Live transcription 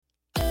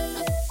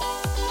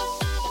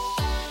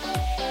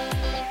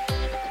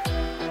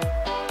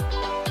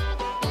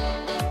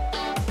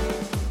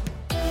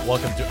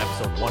Welcome to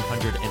episode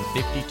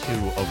 152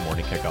 of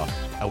Morning Kickoff,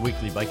 a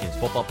weekly Vikings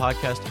football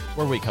podcast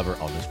where we cover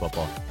all this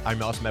football. I'm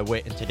your host, Matt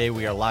Witt, and today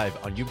we are live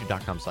on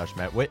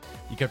youtube.com/MattWitt.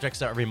 You can check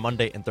us out every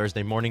Monday and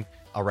Thursday morning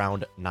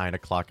around 9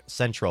 o'clock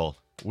Central.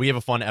 We have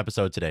a fun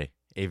episode today,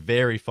 a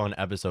very fun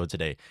episode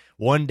today.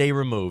 1 day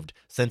removed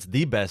since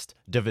the best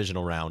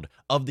divisional round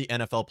of the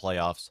NFL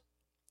playoffs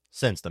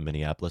since the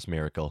Minneapolis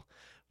Miracle.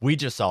 We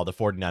just saw the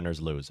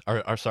 49ers lose.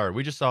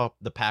 We just saw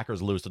the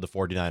Packers lose to the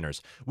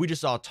 49ers. We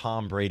just saw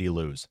Tom Brady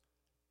lose.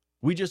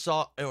 We just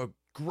saw a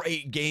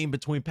great game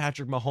between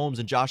Patrick Mahomes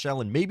and Josh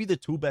Allen, maybe the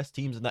two best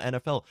teams in the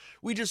NFL.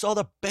 We just saw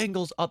the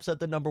Bengals upset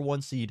the number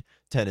one seed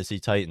Tennessee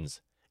Titans.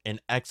 An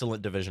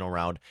excellent divisional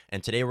round.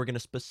 And today we're going to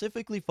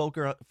specifically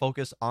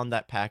focus on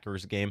that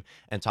Packers game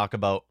and talk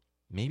about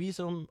maybe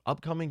some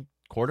upcoming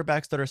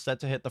quarterbacks that are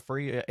set to hit the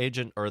free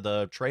agent or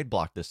the trade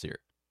block this year.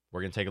 We're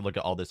going to take a look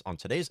at all this on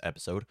today's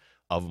episode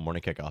of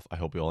Morning Kickoff. I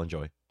hope you all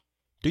enjoy.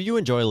 Do you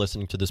enjoy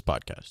listening to this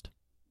podcast?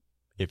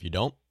 If you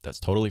don't, that's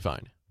totally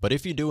fine. But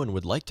if you do and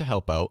would like to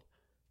help out,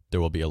 there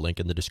will be a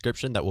link in the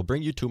description that will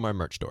bring you to my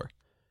merch store.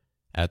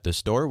 At this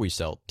store, we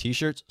sell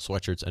t-shirts,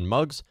 sweatshirts, and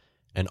mugs,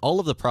 and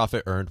all of the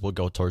profit earned will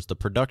go towards the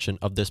production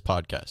of this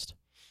podcast.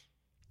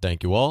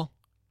 Thank you all,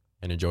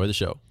 and enjoy the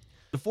show.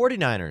 The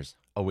 49ers,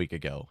 a week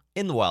ago,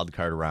 in the wild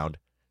card round,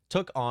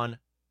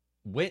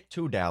 went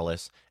to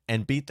Dallas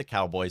and beat the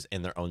Cowboys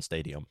in their own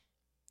stadium.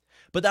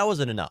 But that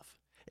wasn't enough.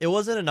 It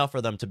wasn't enough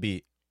for them to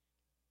beat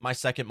my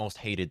second most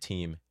hated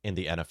team in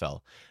the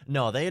NFL.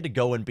 No, they had to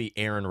go and beat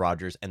Aaron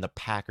Rodgers and the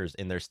Packers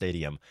in their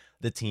stadium,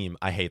 the team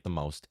I hate the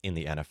most in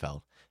the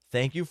NFL.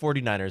 Thank you,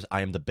 49ers.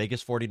 I am the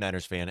biggest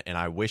 49ers fan, and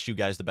I wish you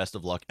guys the best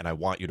of luck, and I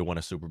want you to win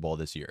a Super Bowl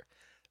this year.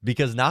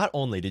 Because not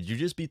only did you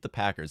just beat the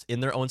Packers in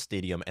their own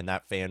stadium, and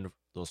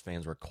those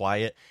fans were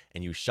quiet,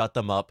 and you shut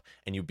them up,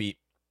 and you beat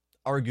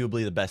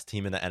arguably the best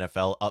team in the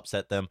NFL,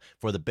 upset them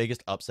for the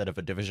biggest upset of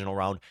a divisional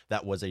round.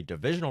 That was a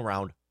divisional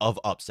round of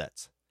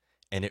upsets,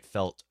 and it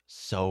felt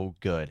so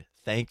good.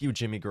 Thank you,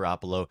 Jimmy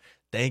Garoppolo.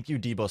 Thank you,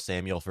 Deebo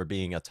Samuel, for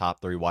being a top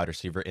 3 wide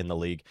receiver in the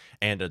league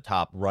and a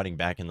top running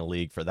back in the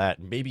league for that.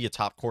 Maybe a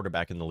top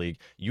quarterback in the league.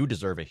 You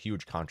deserve a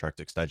huge contract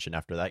extension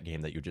after that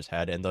game that you just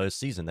had and the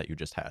season that you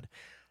just had.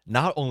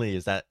 Not only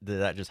did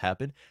that just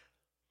happen,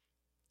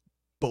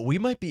 but we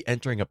might be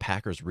entering a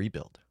Packers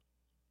rebuild.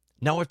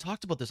 Now, I've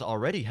talked about this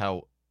already,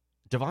 how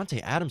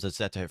Davante Adams is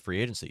set to hit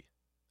free agency.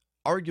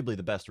 Arguably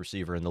the best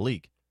receiver in the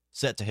league,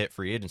 set to hit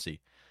free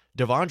agency.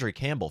 Devondre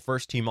Campbell,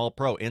 first-team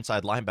All-Pro,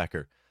 inside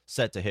linebacker,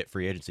 set to hit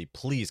free agency.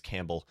 Please,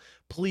 Campbell,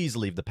 please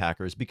leave the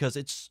Packers,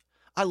 because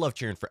I love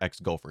cheering for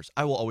ex-Gophers.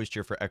 I will always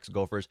cheer for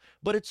ex-Gophers,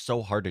 but it's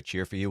so hard to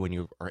cheer for you when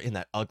you are in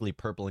that ugly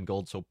purple and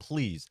gold, so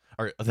please,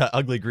 or that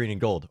ugly green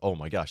and gold. Oh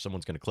my gosh,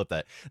 someone's going to clip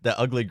that. That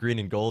ugly green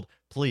and gold,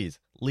 please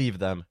leave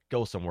them,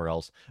 go somewhere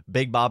else.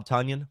 Big Bob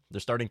Tonyan,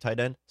 their starting tight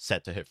end,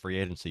 set to hit free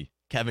agency.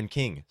 Kevin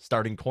King,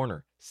 starting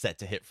corner, set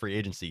to hit free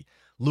agency.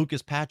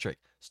 Lucas Patrick,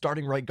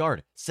 starting right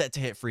guard, set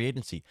to hit free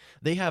agency.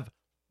 They have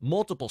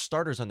multiple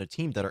starters on the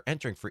team that are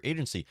entering free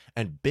agency,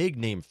 and big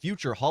name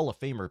future Hall of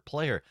Famer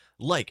player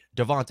like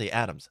Davante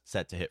Adams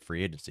set to hit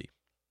free agency.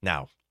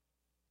 Now,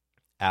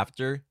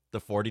 after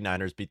the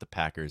 49ers beat the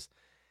Packers,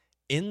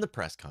 in the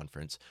press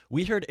conference,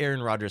 we heard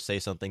Aaron Rodgers say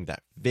something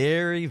that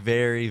very,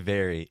 very,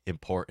 very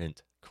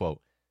important,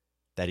 quote,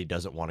 that he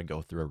doesn't want to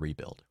go through a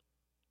rebuild.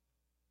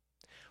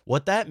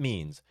 What that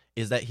means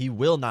is that he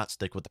will not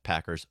stick with the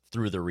Packers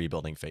through the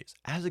rebuilding phase,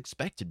 as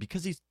expected,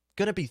 because he's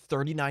going to be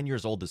 39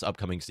 years old this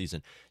upcoming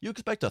season. You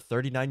expect a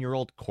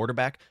 39-year-old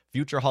quarterback,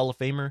 future Hall of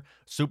Famer,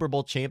 Super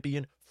Bowl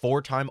champion,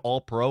 4-time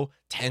All-Pro,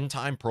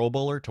 10-time Pro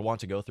Bowler to want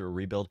to go through a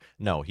rebuild?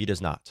 No, he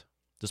does not.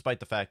 Despite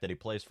the fact that he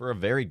plays for a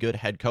very good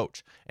head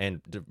coach,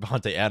 and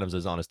Davante Adams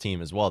is on his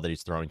team as well that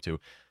he's throwing to.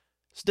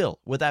 Still,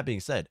 with that being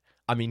said,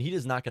 I mean, he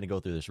is not going to go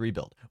through this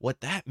rebuild.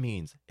 What that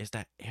means is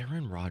that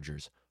Aaron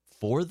Rodgers,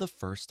 for the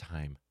first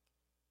time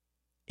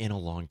in a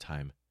long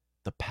time,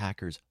 the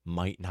Packers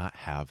might not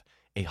have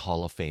a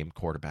Hall of Fame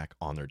quarterback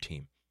on their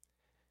team.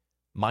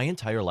 My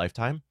entire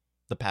lifetime,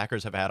 the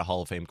Packers have had a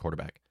Hall of Fame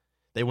quarterback.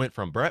 They went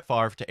from Brett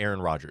Favre to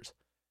Aaron Rodgers.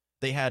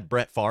 They had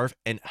Brett Favre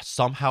and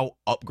somehow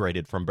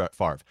upgraded from Brett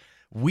Favre.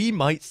 We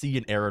might see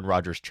an Aaron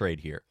Rodgers trade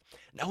here.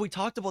 Now, we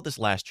talked about this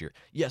last year.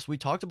 Yes, we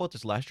talked about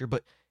this last year,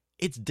 but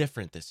it's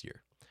different this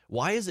year.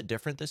 Why is it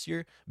different this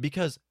year?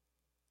 Because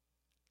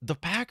the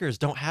Packers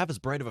don't have as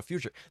bright of a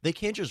future. They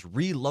can't just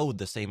reload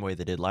the same way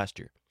they did last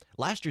year.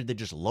 Last year, they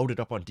just loaded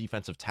up on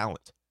defensive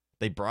talent.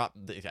 They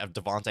have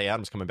Davante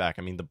Adams coming back.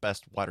 I mean, the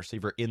best wide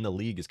receiver in the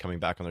league is coming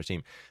back on their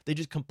team. They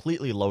just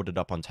completely loaded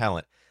up on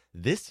talent.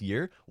 This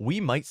year, we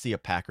might see a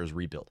Packers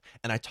rebuild.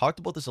 And I talked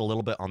about this a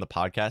little bit on the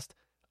podcast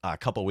a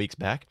couple weeks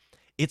back.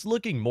 It's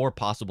looking more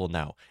possible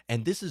now.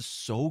 And this is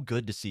so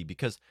good to see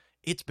because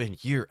it's been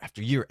year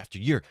after year after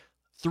year.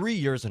 3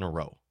 years in a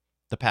row,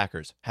 the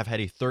Packers have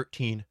had a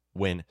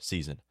 13-win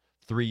season.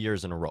 3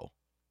 years in a row.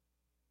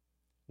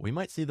 We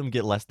might see them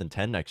get less than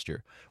 10 next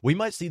year. We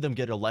might see them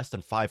get a less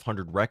than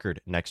 500 record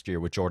next year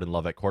with Jordan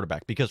Love at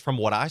quarterback. Because from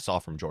what I saw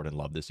from Jordan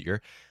Love this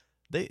year,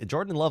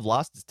 Jordan Love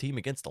lost his team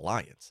against the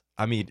Lions.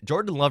 I mean,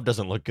 Jordan Love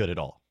doesn't look good at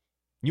all.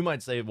 You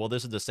might say, well,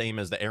 this is the same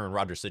as the Aaron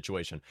Rodgers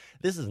situation.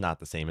 This is not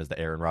the same as the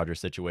Aaron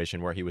Rodgers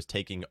situation where he was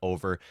taking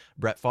over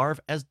Brett Favre,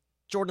 as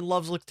Jordan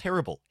Love looked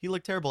terrible. He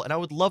looked terrible, and I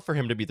would love for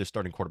him to be the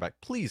starting quarterback.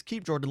 Please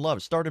keep Jordan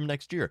Love. Start him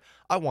next year.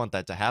 I want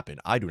that to happen.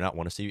 I do not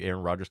want to see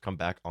Aaron Rodgers come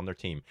back on their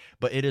team.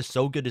 But it is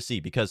so good to see,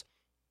 because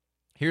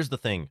here's the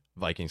thing,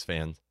 Vikings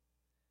fans.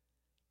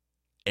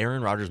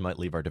 Aaron Rodgers might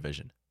leave our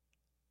division.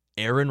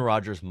 Aaron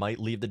Rodgers might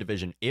leave the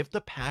division if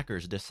the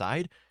Packers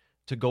decide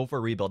to go for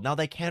a rebuild. Now,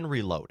 they can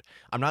reload.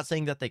 I'm not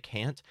saying that they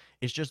can't.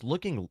 It's just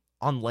looking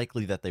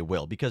unlikely that they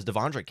will, because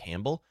Devondre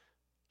Campbell,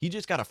 he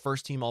just got a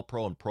first-team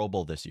All-Pro and Pro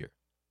Bowl this year.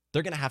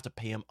 They're going to have to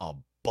pay him a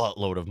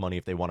buttload of money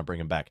if they want to bring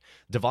him back.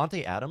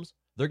 Devontae Adams,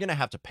 they're going to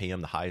have to pay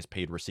him the highest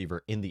paid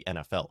receiver in the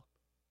NFL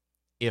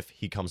if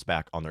he comes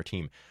back on their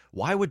team.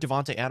 Why would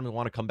Devontae Adams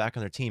want to come back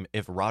on their team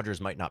if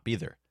Rodgers might not be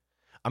there?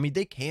 I mean,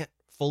 they can't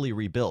fully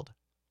rebuild.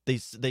 They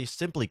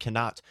simply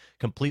cannot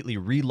completely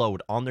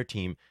reload on their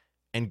team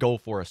and go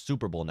for a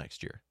Super Bowl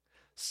next year.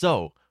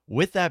 So,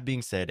 with that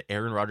being said,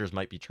 Aaron Rodgers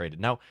might be traded.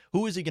 Now,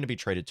 who is he going to be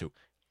traded to?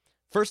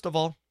 First of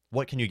all,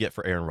 what can you get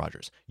for Aaron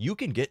Rodgers? You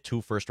can get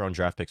 2 first-round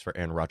draft picks for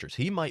Aaron Rodgers.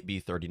 He might be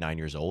 39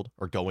 years old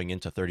or going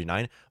into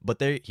 39, but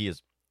he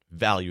is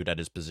valued at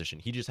his position.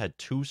 He just had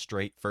 2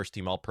 straight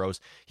first-team All-Pros.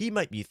 He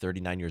might be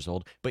 39 years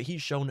old, but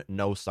he's shown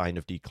no sign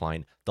of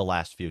decline the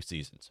last few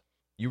seasons.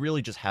 You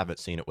really just haven't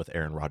seen it with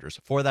Aaron Rodgers.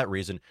 For that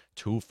reason,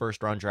 2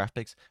 first-round draft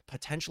picks,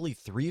 potentially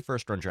 3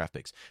 first-round draft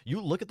picks.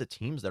 You look at the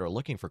teams that are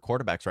looking for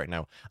quarterbacks right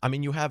now. I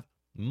mean, you have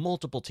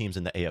multiple teams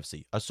in the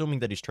AFC, assuming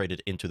that he's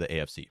traded into the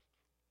AFC.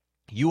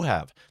 You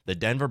have the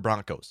Denver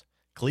Broncos,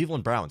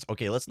 Cleveland Browns.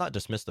 Okay, let's not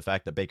dismiss the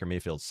fact that Baker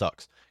Mayfield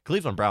sucks.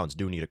 Cleveland Browns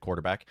do need a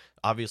quarterback.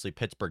 Obviously,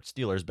 Pittsburgh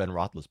Steelers, Ben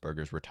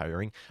Roethlisberger's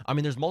retiring. I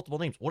mean, there's multiple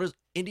names. What is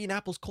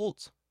Indianapolis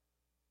Colts?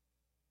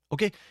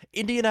 Okay,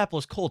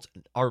 Indianapolis Colts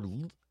are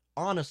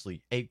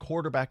honestly a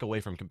quarterback away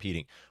from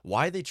competing.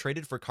 Why they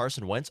traded for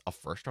Carson Wentz, a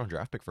first-round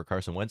draft pick for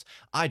Carson Wentz,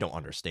 I don't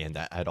understand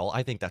that at all.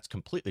 I think that's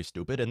completely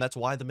stupid, and that's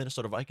why the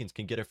Minnesota Vikings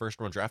can get a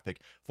first-round draft pick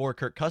for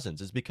Kirk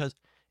Cousins, is because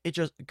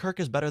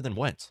Kirk is better than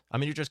Wentz. I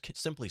mean, it just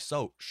simply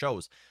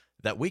shows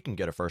that we can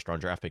get a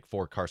first-round draft pick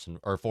for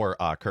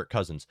Kirk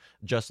Cousins,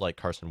 just like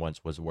Carson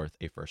Wentz was worth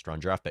a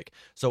first-round draft pick.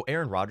 So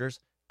Aaron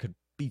Rodgers could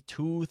be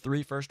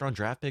 2-3 first-round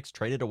draft picks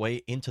traded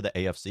away into the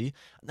AFC.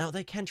 Now,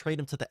 they can trade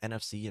him to the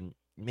NFC and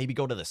maybe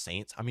go to the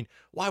Saints. I mean,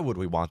 why would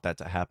we want that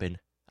to happen?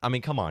 I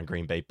mean, come on,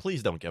 Green Bay.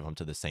 Please don't give him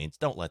to the Saints.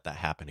 Don't let that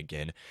happen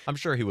again. I'm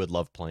sure he would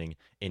love playing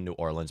in New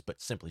Orleans,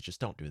 but simply just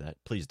don't do that.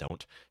 Please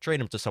don't. Trade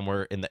him to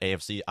somewhere in the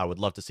AFC. I would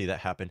love to see that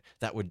happen.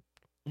 That would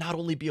not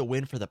only be a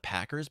win for the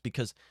Packers,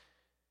 because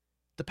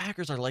the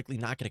Packers are likely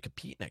not going to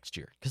compete next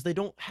year because they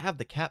don't have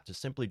the cap to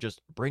simply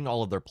just bring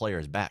all of their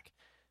players back,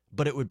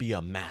 but it would be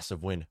a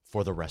massive win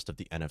for the rest of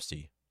the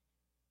NFC.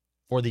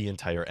 For the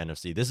entire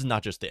NFC. This is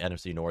not just the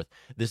NFC North.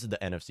 This is the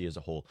NFC as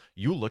a whole.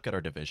 You look at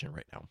our division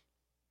right now.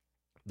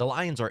 The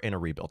Lions are in a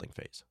rebuilding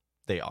phase.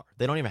 They are.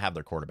 They don't even have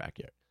their quarterback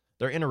yet.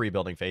 They're in a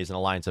rebuilding phase, and the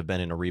Lions have been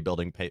in a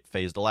rebuilding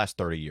phase the last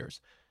 30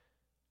 years.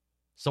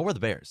 So are the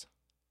Bears.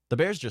 The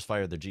Bears just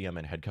fired the GM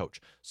and head coach.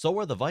 So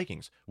are the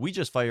Vikings. We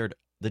just fired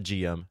the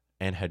GM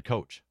and head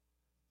coach.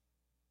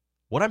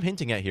 What I'm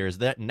hinting at here is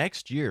that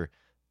next year,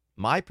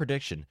 my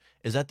prediction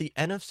is that the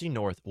NFC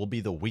North will be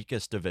the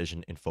weakest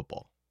division in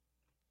football.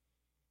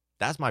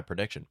 That's my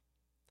prediction.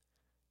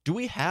 Do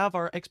we have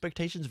our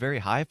expectations very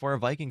high for our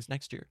Vikings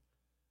next year?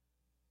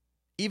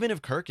 Even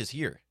if Kirk is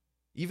here,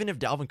 even if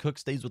Dalvin Cook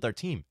stays with our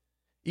team,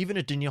 even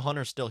if Danielle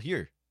Hunter is still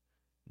here,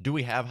 do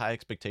we have high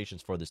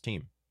expectations for this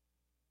team?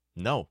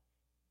 No.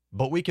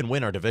 But we can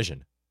win our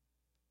division.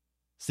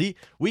 See,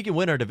 we can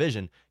win our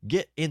division,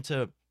 get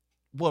into,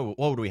 what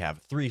would we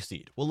have? 3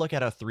 seed. We'll look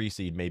at a 3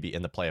 seed maybe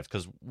in the playoffs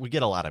because we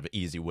get a lot of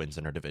easy wins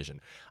in our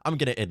division. I'm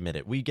going to admit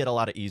it. We get a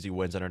lot of easy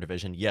wins in our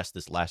division. Yes,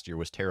 this last year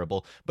was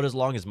terrible, but as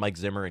long as Mike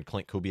Zimmer and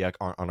Clint Kubiak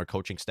aren't on our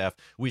coaching staff,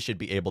 we should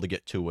be able to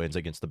get 2 wins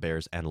against the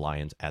Bears and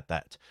Lions at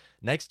that.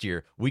 Next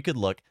year, we could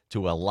look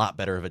to a lot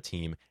better of a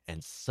team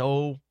and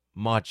so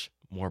much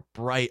more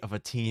bright of a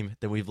team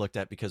than we've looked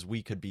at, because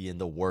we could be in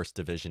the worst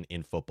division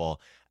in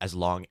football as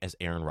long as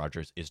Aaron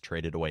Rodgers is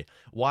traded away.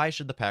 Why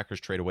should the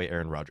Packers trade away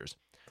Aaron Rodgers?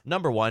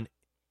 Number one,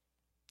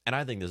 and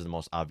I think this is the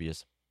most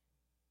obvious,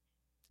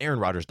 Aaron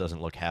Rodgers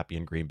doesn't look happy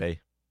in Green Bay.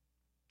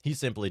 He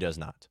simply does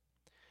not.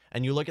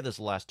 And you look at this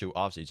last 2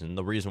 offseasons,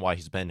 the reason why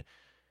he's been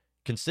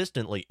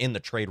consistently in the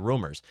trade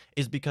rumors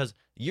is because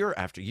year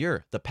after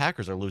year, the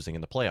Packers are losing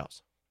in the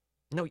playoffs.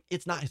 No,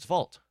 it's not his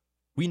fault.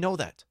 We know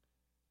that.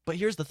 But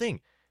here's the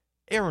thing.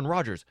 Aaron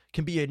Rodgers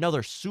can be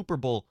another Super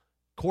Bowl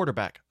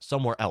quarterback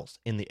somewhere else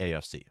in the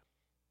AFC.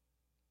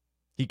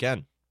 He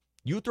can.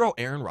 You throw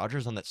Aaron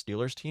Rodgers on that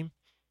Steelers team,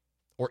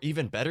 or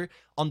even better,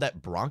 on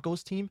that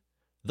Broncos team,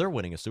 they're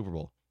winning a Super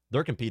Bowl.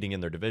 They're competing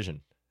in their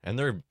division, and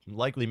they're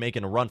likely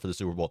making a run for the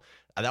Super Bowl.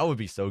 That would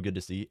be so good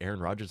to see Aaron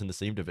Rodgers in the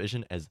same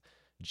division as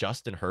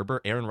Justin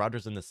Herbert, Aaron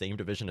Rodgers in the same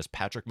division as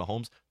Patrick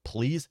Mahomes.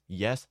 Please,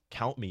 yes,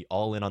 count me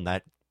all in on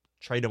that.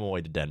 Trade him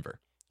away to Denver.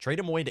 Trade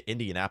him away to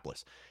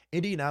Indianapolis.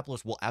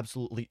 Indianapolis will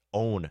absolutely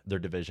own their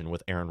division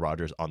with Aaron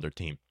Rodgers on their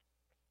team.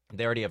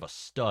 They already have a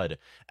stud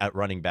at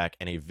running back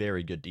and a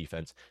very good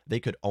defense. They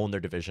could own their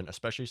division,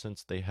 especially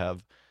since they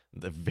have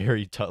the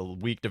very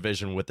weak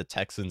division with the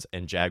Texans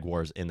and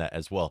Jaguars in that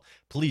as well.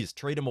 Please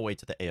trade him away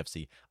to the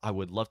AFC. I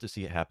would love to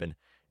see it happen.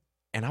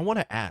 And I want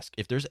to ask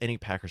if there's any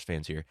Packers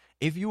fans here,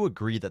 if you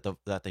agree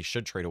that they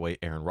should trade away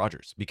Aaron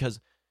Rodgers,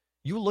 because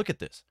you look at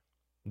this.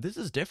 This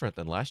is different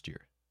than last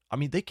year. I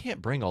mean, they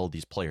can't bring all of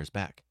these players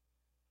back.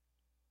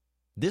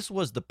 This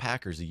was the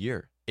Packers'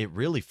 year. It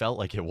really felt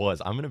like it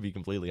was. I'm going to be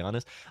completely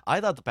honest.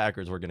 I thought the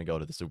Packers were going to go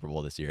to the Super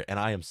Bowl this year, and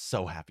I am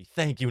so happy.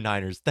 Thank you,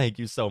 Niners. Thank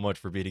you so much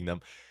for beating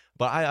them.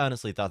 But I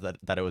honestly thought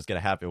that it was going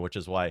to happen, which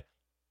is why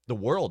the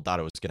world thought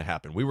it was going to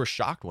happen. We were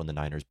shocked when the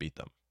Niners beat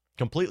them.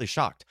 Completely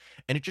shocked.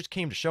 And it just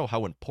came to show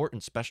how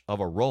important of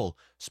a role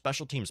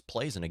special teams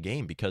plays in a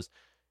game, because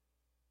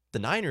the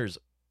Niners,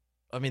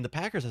 I mean, the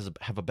Packers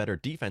have a better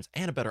defense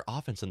and a better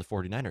offense than the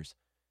 49ers.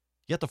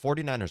 Yet the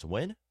 49ers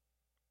win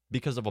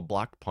because of a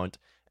blocked punt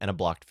and a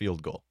blocked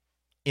field goal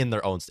in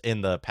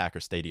the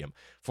Packers stadium.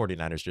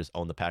 49ers just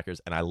own the Packers,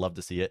 and I love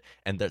to see it.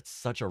 And that's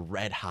such a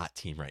red hot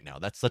team right now.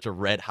 That's such a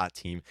red hot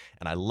team,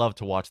 and I love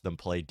to watch them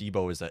play.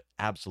 Debo is an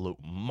absolute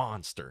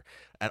monster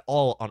on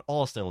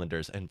all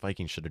cylinders, and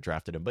Vikings should have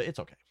drafted him, but it's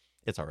okay.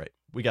 It's all right.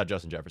 We got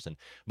Justin Jefferson,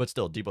 but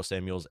still, Debo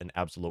Samuel's an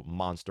absolute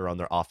monster on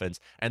their offense,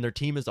 and their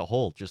team as a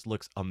whole just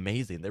looks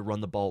amazing. They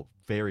run the ball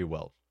very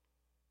well.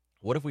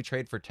 What if we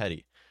trade for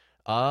Teddy?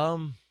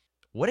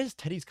 What is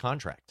Teddy's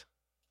contract?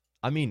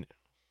 I mean,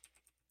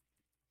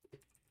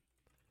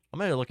 I'm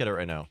going to look at it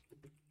right now.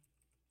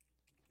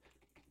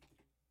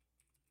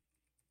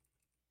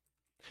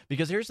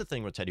 Because here's the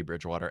thing with Teddy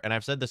Bridgewater, and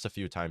I've said this a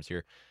few times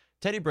here.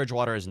 Teddy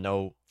Bridgewater is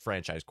no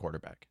franchise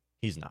quarterback.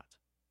 He's not.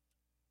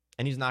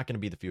 And he's not going to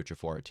be the future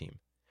for our team.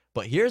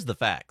 But here's the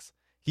facts.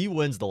 He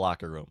wins the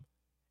locker room.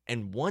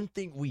 And one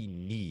thing we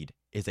need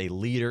is a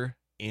leader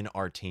in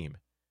our team.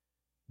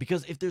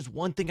 Because if there's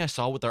one thing I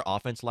saw with our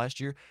offense last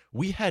year,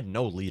 we had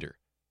no leader.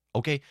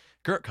 Okay,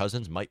 Kirk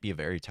Cousins might be a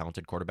very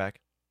talented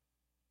quarterback.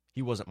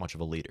 He wasn't much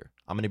of a leader.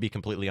 I'm going to be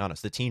completely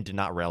honest. The team did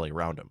not rally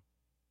around him.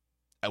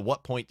 At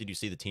what point did you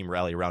see the team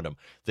rally around him?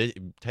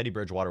 Teddy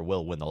Bridgewater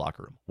will win the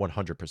locker room,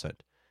 100%.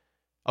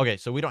 Okay,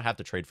 so we don't have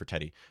to trade for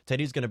Teddy.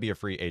 Teddy's going to be a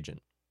free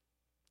agent.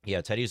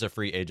 Yeah, Teddy's a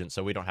free agent,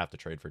 so we don't have to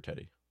trade for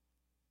Teddy.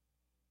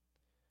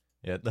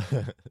 Yeah.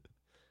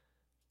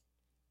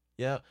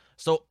 Yeah.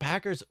 So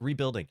Packers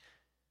rebuilding.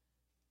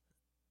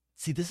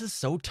 See, this is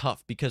so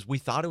tough because we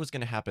thought it was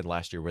going to happen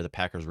last year where the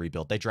Packers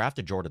rebuilt. They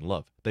drafted Jordan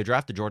Love. They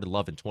drafted Jordan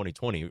Love in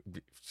 2020.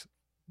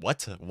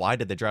 What? Why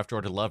did they draft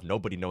Jordan Love?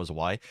 Nobody knows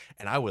why.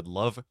 And I would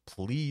love,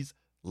 please,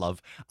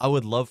 I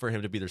would love for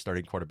him to be their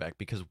starting quarterback,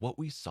 because what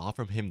we saw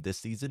from him this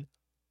season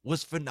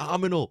was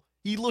phenomenal.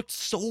 He looked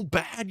so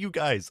bad, you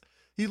guys.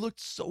 He looked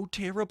so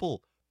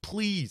terrible.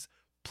 Please,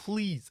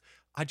 I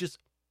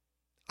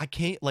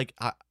can't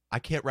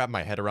wrap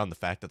my head around the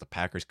fact that the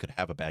Packers could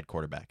have a bad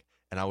quarterback.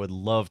 And I would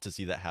love to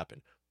see that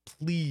happen.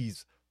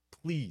 Please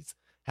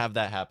have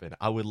that happen.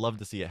 I would love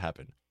to see it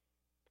happen.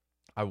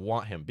 I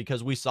want him,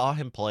 because we saw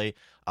him play,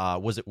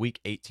 was it week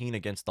 18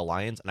 against the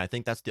Lions? And I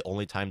think that's the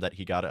only time that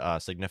he got a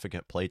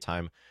significant play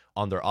time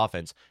on their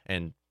offense.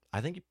 And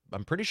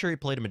I'm pretty sure he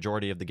played a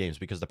majority of the games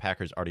because the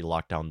Packers already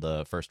locked down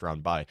the first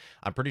round bye.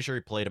 I'm pretty sure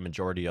he played a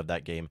majority of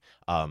that game.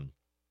 I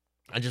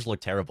just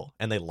looked terrible,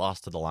 and they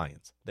lost to the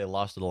Lions. They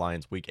lost to the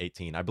Lions week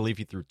 18. I believe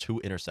he threw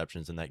 2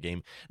 interceptions in that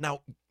game.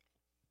 Now,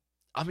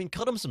 I mean,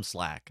 cut him some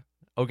slack.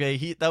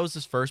 Okay, that was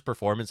his first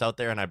performance out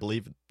there, and I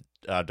believe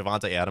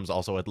Davante Adams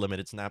also had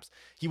limited snaps.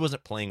 He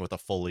wasn't playing with a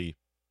fully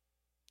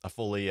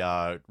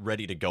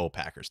ready to go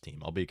Packers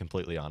team. I'll be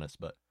completely honest,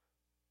 but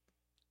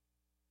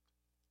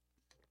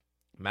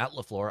Matt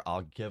LaFleur,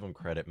 I'll give him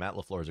credit. Matt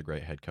LaFleur is a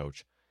great head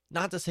coach.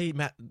 Not to say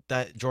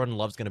that Jordan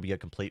Love's going to be a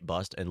complete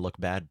bust and look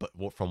bad, but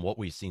from what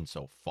we've seen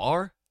so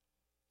far,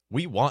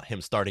 we want him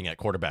starting at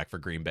quarterback for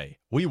Green Bay.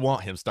 We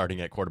want him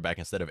starting at quarterback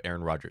instead of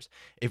Aaron Rodgers.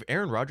 If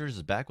Aaron Rodgers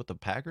is back with the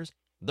Packers,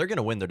 they're going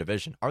to win their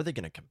division. Are they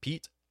going to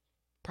compete?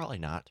 Probably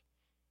not.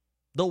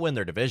 They'll win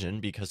their division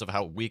because of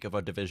how weak of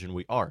a division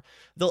we are.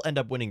 They'll end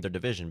up winning their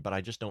division, but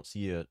I just don't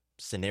see a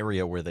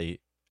scenario where they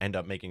end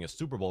up making a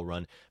Super Bowl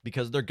run,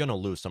 because they're going to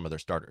lose some of their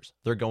starters.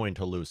 They're going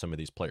to lose some of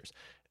these players.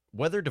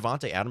 Whether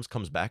Davante Adams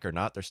comes back or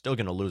not, they're still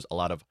going to lose a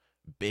lot of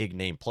big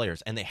name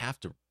players, and they have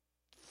to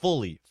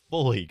fully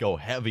go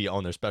heavy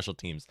on their special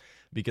teams,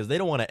 because they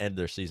don't want to end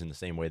their season the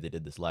same way they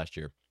did this last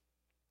year,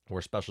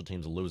 where special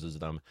teams loses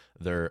them.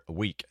 They're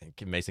weak.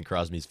 Mason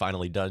Crosby's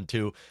finally done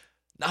too.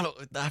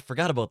 I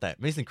forgot about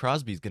that. Mason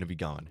Crosby's going to be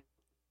gone.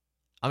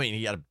 I mean,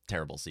 he had a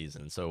terrible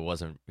season, so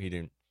it's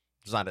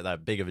not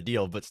that big of a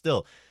deal, but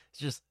still,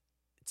 it's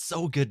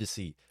so good to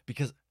see.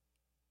 Because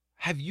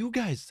have you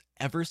guys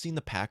ever seen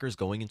the Packers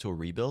going into a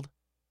rebuild?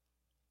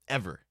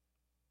 Ever?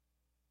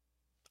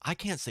 I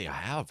can't say I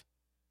have.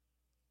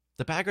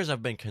 The Packers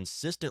have been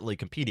consistently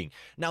competing.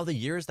 Now, the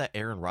years that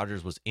Aaron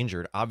Rodgers was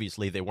injured,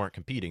 obviously they weren't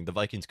competing. The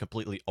Vikings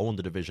completely owned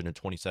the division in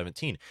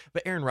 2017,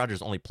 but Aaron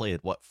Rodgers only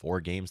played, what,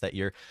 4 games that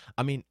year?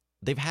 I mean,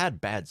 they've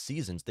had bad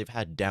seasons. They've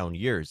had down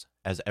years,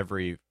 as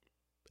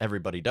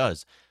everybody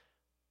does.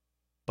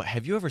 But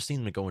have you ever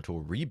seen them go into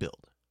a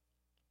rebuild?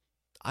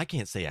 I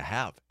can't say I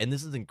have. And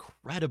this is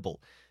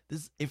incredible.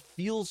 It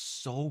feels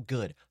so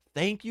good.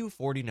 Thank you,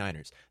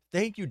 49ers.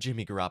 Thank you,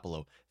 Jimmy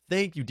Garoppolo.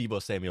 Thank you,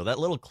 Deebo Samuel. That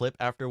little clip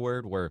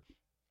afterward where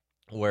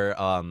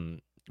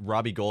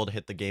Robbie Gould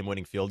hit the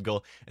game-winning field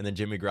goal, and then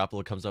Jimmy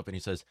Garoppolo comes up and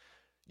he says,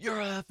 "You're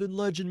a effing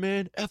legend,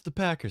 man. F the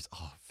Packers."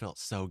 Oh, it felt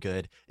so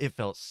good. It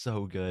felt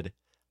so good.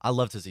 I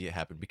love to see it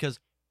happen because,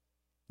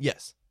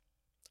 yes,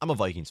 I'm a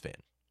Vikings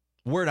fan.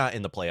 We're not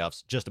in the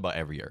playoffs just about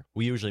every year.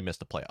 We usually miss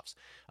the playoffs.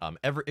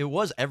 It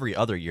was every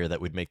other year that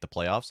we'd make the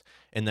playoffs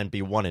and then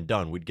be one and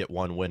done. We'd get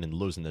one win and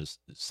lose in the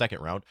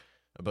second round.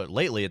 But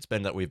lately, it's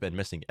been that we've been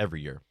missing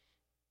every year.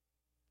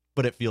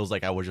 But it feels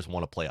like I would just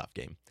want a playoff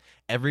game.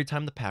 Every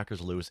time the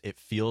Packers lose, it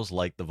feels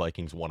like the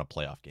Vikings won a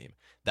playoff game.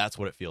 That's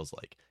what it feels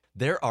like.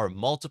 There are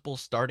multiple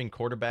starting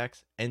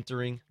quarterbacks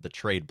entering the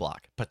trade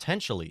block,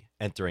 potentially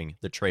entering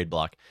the trade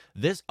block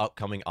this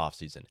upcoming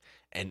offseason.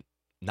 And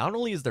not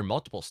only is there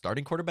multiple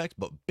starting quarterbacks,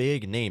 but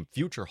big name,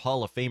 future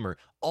Hall of Famer,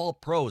 all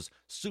pros,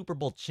 Super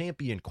Bowl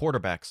champion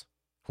quarterbacks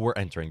who are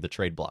entering the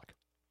trade block.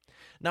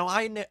 Now,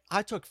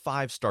 I took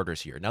 5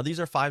 starters here. Now, these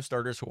are 5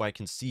 starters who I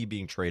can see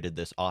being traded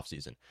this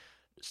offseason.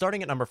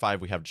 Starting at number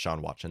 5, we have Deshaun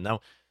Watson. Now,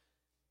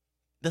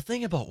 the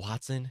thing about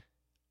Watson,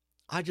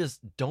 I just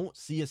don't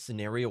see a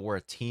scenario where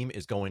a team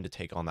is going to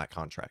take on that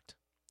contract.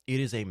 It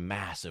is a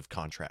massive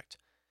contract.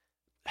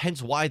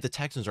 Hence why the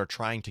Texans are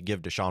trying to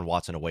give Deshaun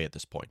Watson away at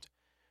this point.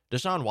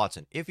 Deshaun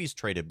Watson, if he's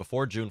traded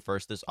before June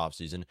 1st this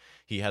offseason,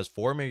 he has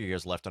 4 more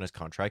years left on his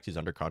contract. He's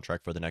under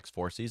contract for the next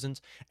 4 seasons,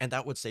 and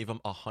that would save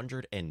him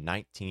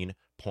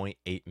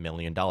 $119.8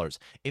 million.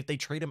 If they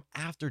trade him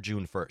after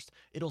June 1st,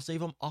 it'll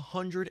save him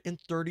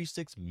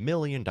 $136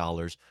 million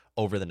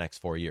over the next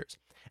 4 years.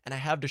 And I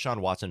have Deshaun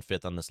Watson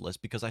 5th on this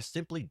list because I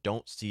simply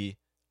don't see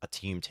a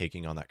team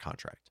taking on that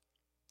contract,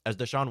 as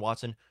Deshaun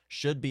Watson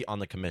should be on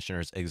the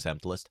commissioner's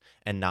exempt list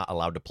and not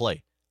allowed to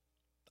play.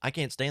 I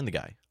can't stand the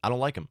guy. I don't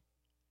like him.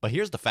 But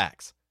here's the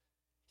facts.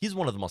 He's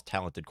one of the most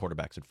talented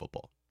quarterbacks in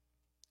football.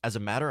 As a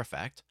matter of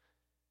fact,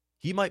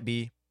 he might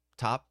be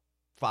top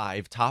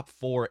 5, top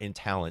 4 in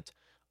talent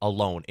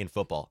alone in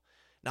football.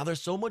 Now,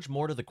 there's so much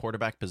more to the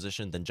quarterback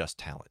position than just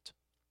talent.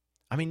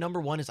 I mean,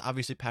 number 1 is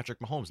obviously Patrick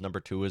Mahomes. Number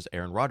 2 is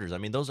Aaron Rodgers. I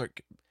mean, those are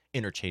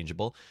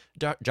interchangeable.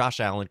 Josh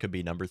Allen could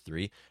be number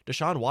 3.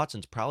 Deshaun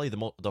Watson's probably the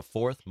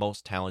 4th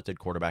most talented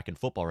quarterback in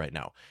football right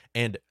now.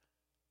 And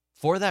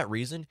for that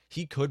reason,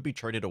 he could be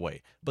traded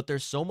away. But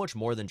there's so much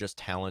more than just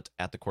talent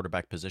at the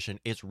quarterback position.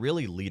 It's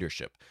really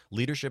leadership.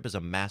 Leadership is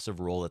a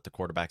massive role that the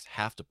quarterbacks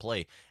have to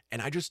play.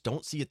 And I just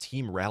don't see a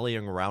team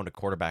rallying around a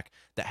quarterback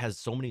that has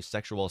so many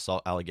sexual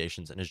assault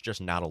allegations and is just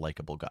not a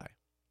likable guy.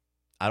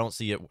 I don't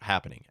see it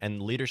happening.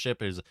 And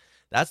leadership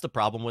that's the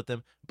problem with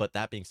him. But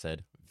that being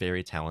said,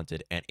 very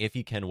talented. And if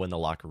he can win the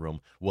locker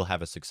room, will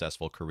have a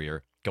successful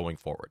career going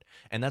forward.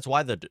 And that's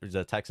why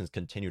the Texans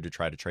continue to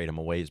try to trade him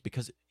away, is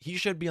because he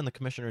should be on the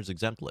commissioner's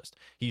exempt list.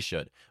 He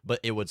should. But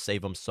it would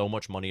save him so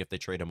much money if they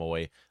trade him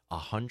away.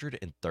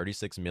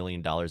 $136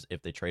 million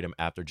if they trade him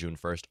after June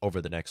 1st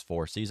over the next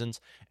 4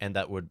 seasons. And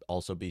that would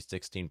also be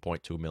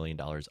 $16.2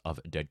 million of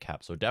dead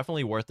cap. So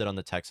definitely worth it on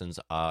the Texans.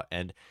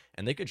 And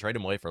they could trade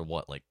him away for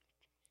what, like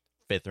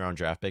 5th round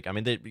draft pick? I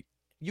mean,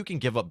 you can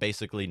give up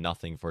basically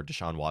nothing for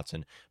Deshaun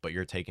Watson, but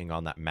you're taking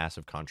on that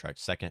massive contract,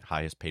 2nd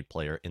highest paid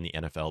player in the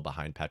NFL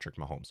behind Patrick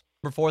Mahomes.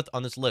 Number 4th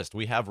on this list,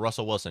 we have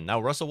Russell Wilson. Now,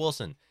 Russell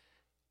Wilson,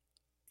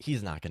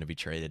 he's not going to be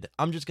traded.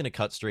 I'm just going to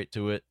cut straight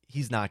to it.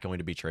 He's not going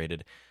to be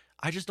traded.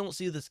 I just don't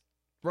see this.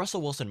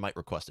 Russell Wilson might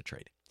request a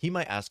trade. He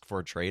might ask for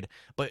a trade,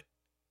 but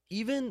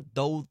even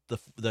though the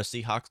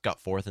Seahawks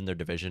got 4th in their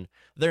division,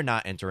 they're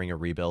not entering a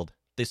rebuild.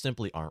 They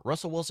simply aren't.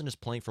 Russell Wilson is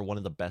playing for one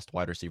of the best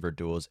wide receiver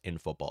duos in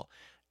football.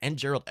 And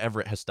Gerald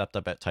Everett has stepped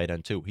up at tight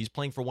end too. He's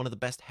playing for one of the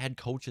best head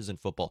coaches in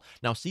football.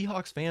 Now,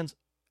 Seahawks fans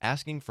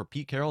asking for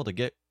Pete Carroll to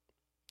get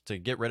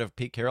rid of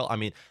Pete Carroll, I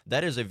mean,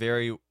 that is a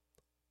very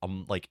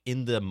like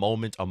in the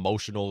moment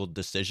emotional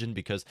decision,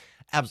 because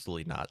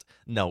absolutely not.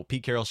 No,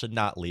 Pete Carroll should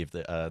not leave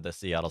the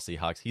Seattle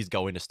Seahawks. He's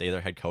going to stay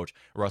their head coach.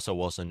 Russell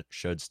Wilson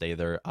should stay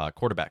their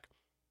quarterback.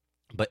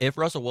 But if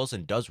Russell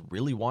Wilson does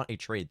really want a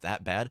trade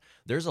that bad,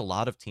 there's a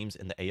lot of teams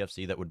in the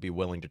AFC that would be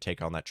willing to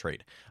take on that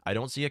trade. I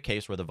don't see a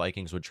case where the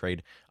Vikings would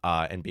trade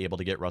and be able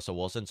to get Russell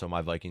Wilson, so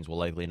my Vikings will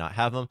likely not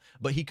have him.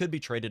 But he could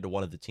be traded to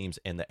one of the teams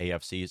in the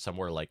AFC,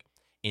 somewhere like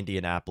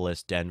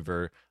Indianapolis,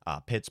 Denver,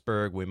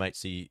 Pittsburgh. We might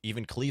see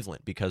even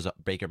Cleveland, because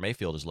Baker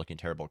Mayfield is looking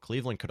terrible.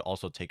 Cleveland could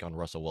also take on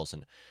Russell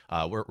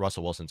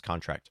Wilson's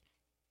contract.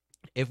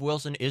 If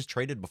Wilson is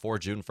traded before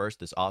June 1st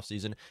this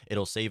offseason,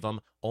 it'll save him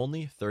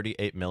only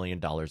 $38 million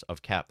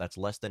of cap. That's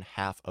less than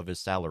half of his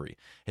salary.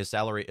 His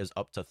salary is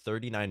up to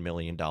 $39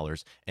 million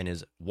and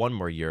is one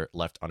more year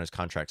left on his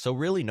contract. So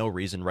really no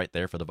reason right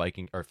there for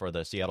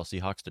the Seattle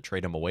Seahawks to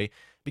trade him away,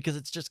 because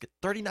it's just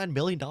 $39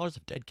 million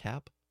of dead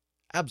cap.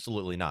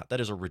 Absolutely not.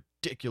 That is a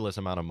ridiculous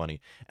amount of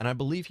money. And I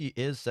believe he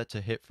is set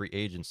to hit free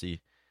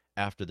agency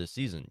after this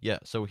season. Yeah,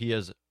 so he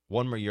has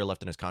one more year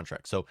left in his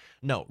contract. So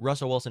no,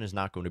 Russell Wilson is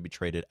not going to be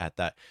traded at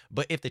that.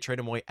 But if they trade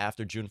him away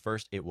after June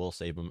 1st, it will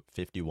save him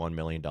 $51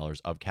 million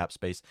of cap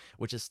space,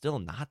 which is still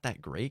not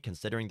that great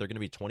considering they're going to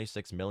be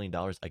 $26 million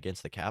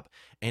against the cap.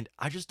 And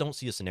I just don't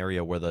see a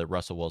scenario where the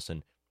Russell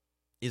Wilson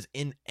is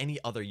in any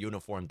other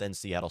uniform than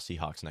Seattle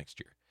Seahawks next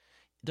year.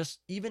 Just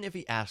even if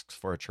he asks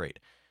for a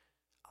trade,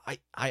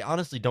 I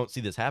honestly don't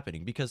see this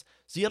happening, because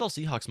Seattle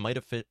Seahawks might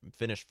have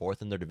finished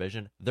fourth in their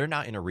division. They're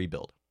not in a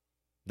rebuild.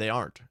 They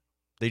aren't.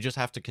 They just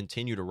have to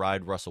continue to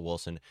ride Russell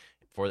Wilson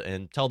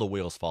until the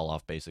wheels fall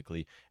off,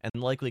 basically, and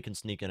likely can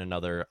sneak in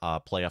another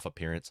playoff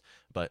appearance.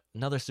 But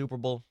another Super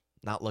Bowl,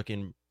 not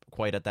looking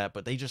quite at that.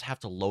 But they just have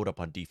to load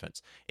up on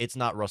defense. It's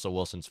not Russell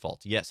Wilson's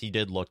fault. Yes, he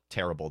did look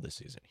terrible this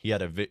season. He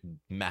had a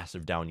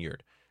massive down year.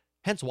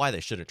 Hence why they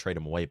shouldn't trade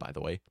him away, by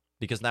the way,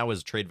 because now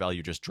his trade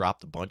value just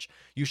dropped a bunch.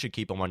 You should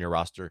keep him on your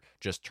roster.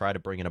 Just try to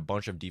bring in a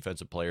bunch of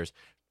defensive players.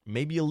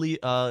 Maybe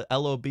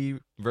LOB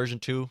version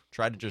 2,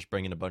 try to just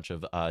bring in a bunch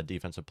of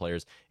defensive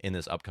players in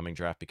this upcoming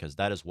draft, because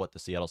that is what the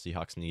Seattle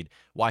Seahawks need.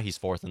 Why he's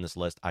fourth in this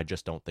list, I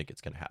just don't think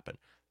it's going to happen.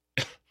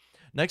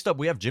 Next up,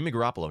 we have Jimmy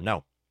Garoppolo.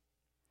 Now,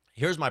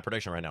 here's my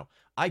prediction right now.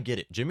 I get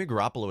it. Jimmy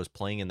Garoppolo is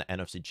playing in the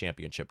NFC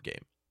Championship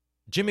game.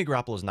 Jimmy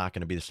Garoppolo is not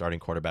going to be the starting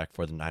quarterback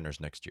for the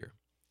Niners next year.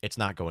 It's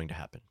not going to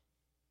happen.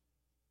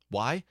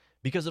 Why?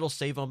 Because it'll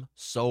save them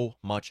so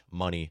much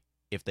money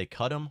if they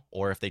cut him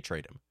or if they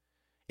trade him.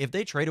 If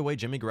they trade away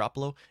Jimmy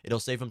Garoppolo, it'll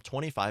save him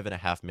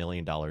 $25.5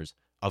 million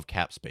of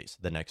cap space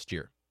the next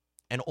year,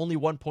 and only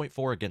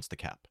 1.4 against the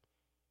cap.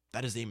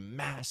 That is a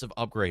massive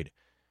upgrade.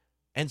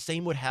 And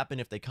same would happen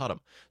if they cut him.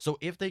 So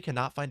if they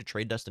cannot find a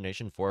trade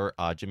destination for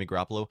Jimmy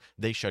Garoppolo,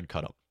 they should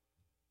cut him.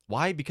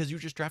 Why? Because you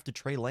just drafted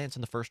Trey Lance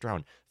in the first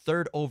round,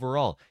 3rd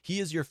overall. He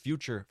is your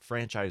future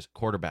franchise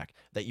quarterback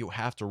that you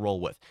have to roll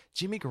with.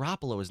 Jimmy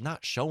Garoppolo is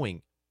not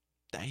showing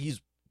that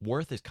he's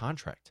worth his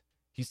contract.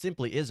 He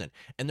simply isn't.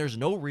 And there's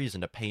no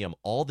reason to pay him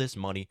all this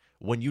money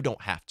when you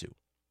don't have to.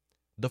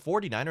 The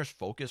 49ers'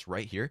 focus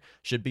right here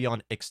should be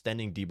on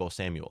extending Deebo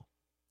Samuel,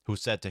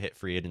 who's set to hit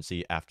free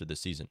agency after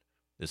this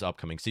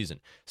upcoming season.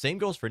 Same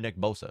goes for Nick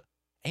Bosa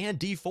and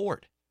Dee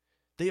Ford.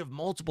 They have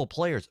multiple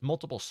players,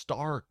 multiple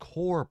star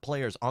core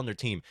players on their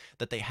team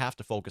that they have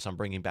to focus on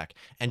bringing back,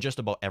 and just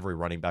about every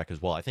running back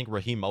as well. I think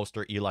Raheem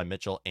Mostert, Eli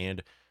Mitchell,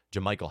 and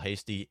JaMychal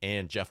Hasty,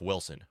 and Jeff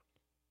Wilson,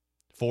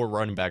 4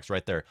 running backs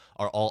right there,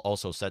 are all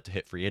also set to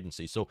hit free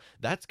agency. So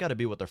that's got to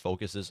be what their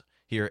focus is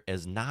here,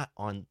 is not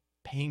on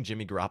paying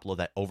Jimmy Garoppolo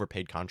that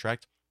overpaid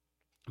contract,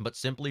 but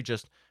simply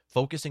just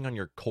focusing on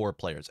your core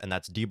players. And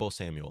that's Deebo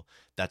Samuel,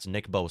 that's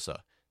Nick Bosa,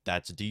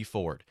 that's Dee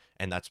Ford,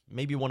 and that's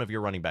maybe one of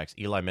your running backs,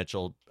 Eli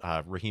Mitchell,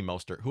 Raheem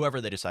Mostert,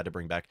 whoever they decide to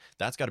bring back.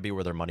 That's got to be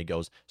where their money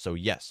goes. So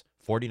yes,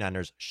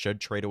 49ers should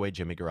trade away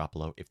Jimmy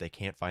Garoppolo. If they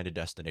can't find a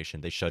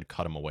destination, they should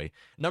cut him away.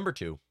 Number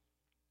 2,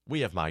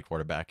 we have my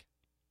quarterback,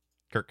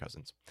 Kirk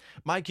Cousins.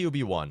 My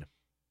QB1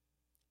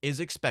 is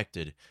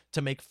expected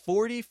to make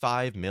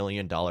 $45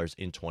 million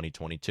in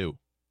 2022.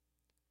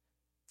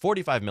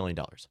 $45 million.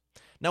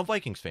 Now,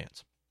 Vikings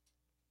fans,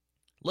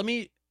 let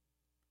me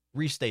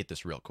restate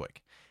this real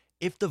quick.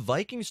 If the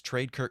Vikings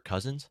trade Kirk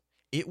Cousins,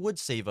 it would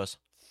save us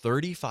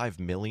 $35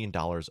 million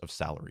of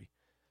salary.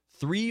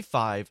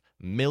 $35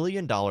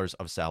 million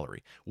of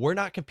salary. We're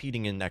not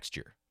competing in next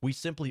year. We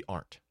simply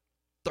aren't.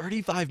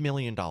 $35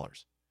 million.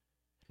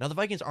 Now, the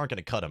Vikings aren't going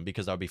to cut him,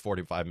 because that would be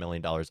 $45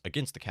 million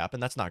against the cap,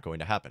 and that's not going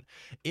to happen.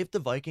 If the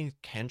Vikings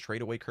can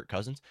trade away Kirk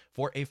Cousins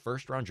for a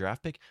first-round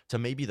draft pick to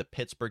maybe the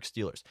Pittsburgh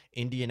Steelers,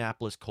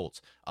 Indianapolis Colts,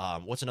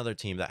 what's another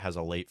team that has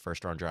a late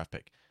first-round draft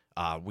pick?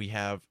 We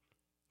have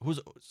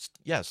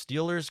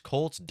Steelers,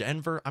 Colts,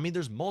 Denver. I mean,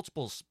 there's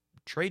multiple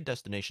trade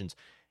destinations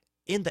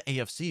in the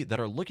AFC that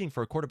are looking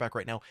for a quarterback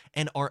right now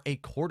and are a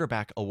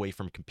quarterback away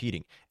from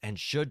competing and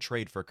should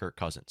trade for Kirk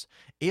Cousins.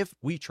 If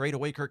we trade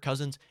away Kirk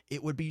Cousins,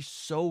 it would be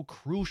so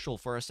crucial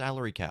for a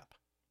salary cap.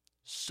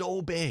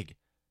 So big.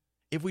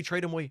 If we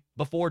trade him away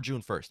before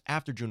June 1st,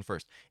 after June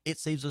 1st, it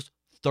saves us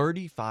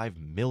 $35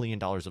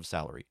 million of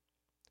salary.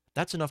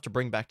 That's enough to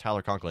bring back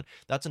Tyler Conklin.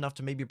 That's enough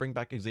to maybe bring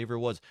back Xavier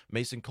Woods,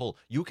 Mason Cole.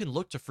 You can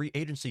look to free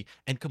agency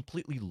and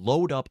completely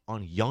load up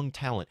on young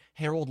talent.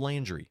 Harold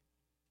Landry.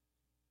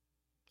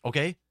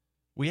 Okay?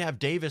 We have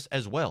Davis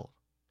as well.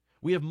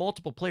 We have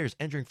multiple players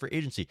entering free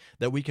agency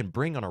that we can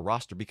bring on a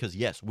roster, because,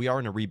 yes, we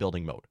are in a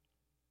rebuilding mode.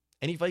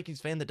 Any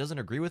Vikings fan that doesn't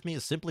agree with me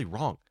is simply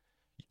wrong.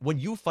 When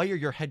you fire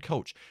your head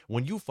coach,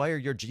 when you fire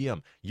your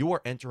GM, you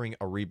are entering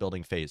a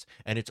rebuilding phase,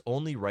 and it's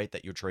only right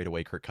that you trade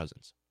away Kirk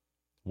Cousins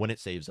when it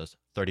saves us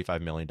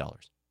 $35 million.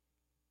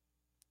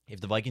 If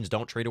the Vikings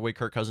don't trade away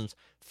Kirk Cousins,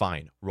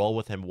 fine, roll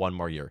with him one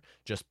more year.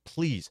 Just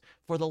please,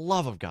 for the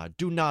love of God,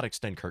 do not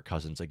extend Kirk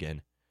Cousins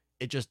again.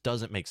 It just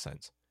doesn't make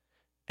sense.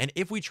 And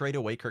if we trade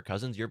away Kirk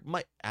Cousins, you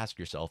might ask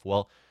yourself,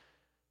 well,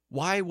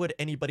 why would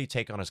anybody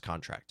take on his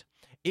contract?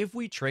 If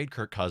we trade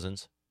Kirk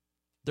Cousins,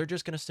 they're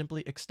just going to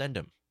simply extend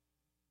him.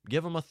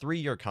 Give him a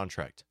 3-year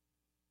contract.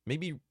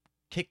 Maybe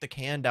kick the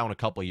can down a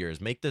couple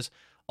years. Make this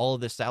all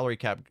of this salary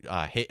cap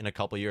hit in a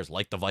couple years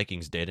like the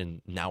Vikings did,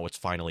 and now it's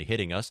finally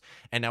hitting us.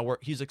 And now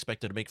he's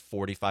expected to make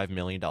 $45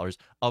 million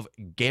of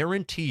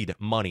guaranteed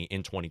money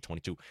in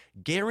 2022.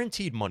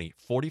 Guaranteed money,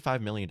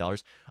 $45 million.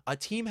 A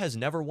team has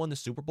never won the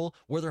Super Bowl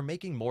where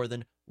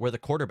the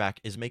quarterback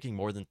is making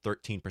more than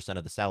 13%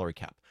 of the salary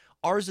cap.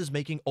 Ours is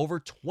making over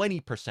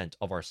 20%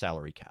 of our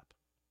salary cap.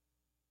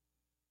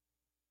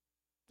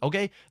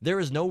 Okay,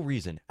 there is no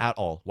reason at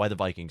all why the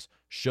Vikings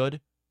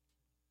should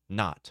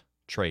not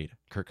trade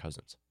Kirk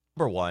Cousins.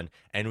 Number one,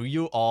 and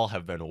you all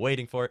have been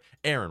waiting for it,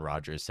 Aaron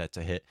Rodgers set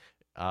to hit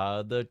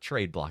the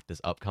trade block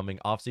this upcoming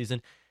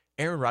offseason.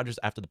 Aaron Rodgers,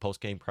 after the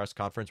post-game press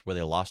conference where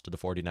they lost to the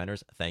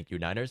 49ers, thank you,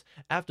 Niners.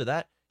 After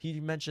that, he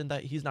mentioned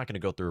that he's not going to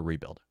go through a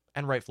rebuild,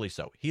 and rightfully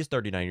so. He's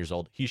 39 years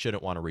old. He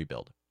shouldn't want to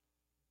rebuild.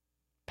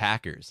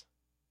 Packers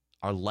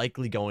are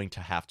likely going to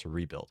have to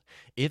rebuild.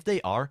 If they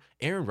are,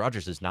 Aaron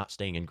Rodgers is not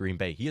staying in Green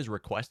Bay. He is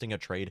requesting a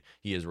trade.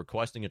 He is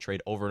requesting a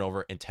trade over and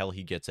over until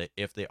he gets it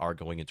if they are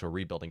going into a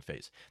rebuilding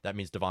phase. That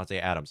means Davante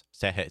Adams,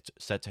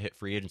 set to hit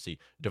free agency.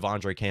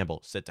 Devondre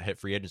Campbell, set to hit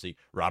free agency.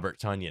 Robert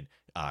Tonyan,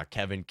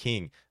 Kevin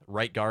King,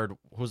 right guard.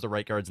 Who's the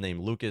right guard's name?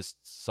 Lucas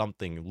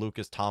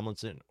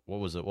Tomlinson.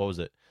 What was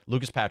it?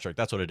 Lucas Patrick.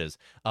 That's what it is.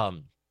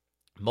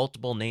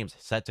 Multiple names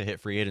set to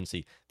hit free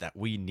agency that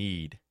we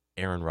need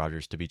Aaron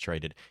Rodgers to be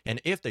traded.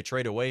 And if they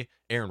trade away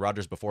Aaron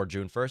Rodgers before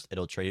June 1st,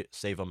 it'll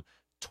save them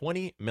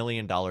 $20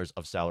 million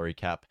of salary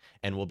cap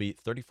and will be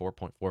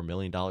 $34.4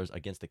 million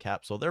against the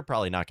cap. So they're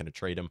probably not going to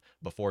trade him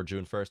before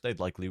June 1st. They'd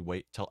likely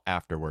wait till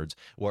afterwards,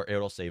 where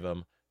it'll save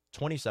them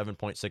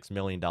 $27.6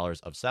 million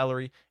of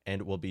salary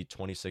and will be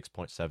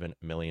 $26.7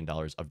 million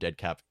of dead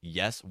cap.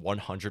 Yes,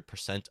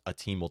 100% a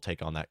team will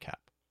take on that cap.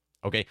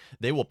 Okay,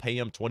 they will pay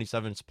him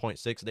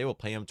 27.6. They will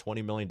pay him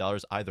 $20 million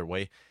either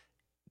way.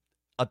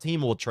 A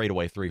team will trade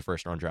away 3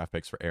 first-round draft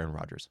picks for Aaron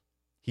Rodgers.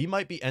 He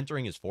might be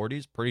entering his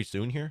 40s pretty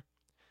soon here,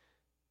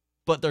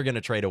 but they're going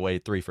to trade away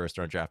 3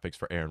 first-round draft picks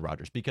for Aaron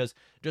Rodgers because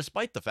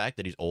despite the fact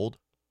that he's old,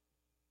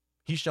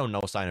 he's shown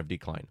no sign of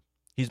decline.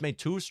 He's made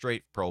 2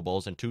 straight Pro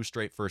Bowls and 2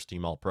 straight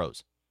first-team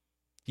All-Pros.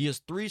 He has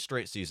 3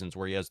 straight seasons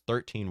where he has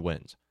 13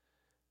 wins.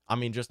 I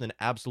mean, just an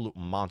absolute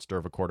monster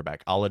of a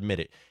quarterback. I'll admit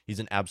it. He's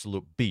an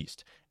absolute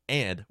beast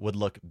and would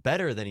look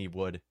better than he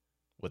would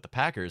with the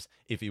Packers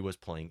if he was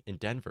playing in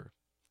Denver,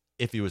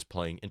 if he was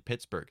playing in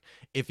Pittsburgh,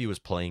 if he was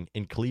playing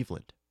in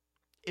Cleveland,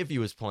 if he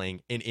was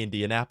playing in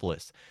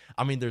Indianapolis.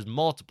 I mean, there's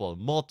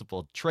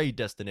multiple trade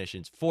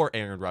destinations for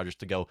Aaron Rodgers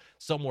to go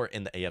somewhere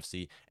in the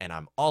AFC, and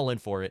I'm all in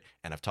for it.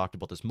 And I've talked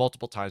about this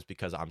multiple times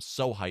because I'm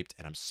so hyped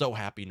and I'm so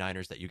happy,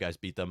 Niners, that you guys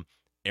beat them.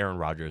 Aaron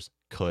Rodgers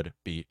could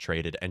be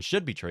traded and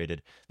should be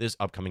traded this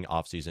upcoming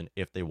offseason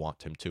if they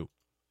want him to.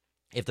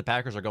 If the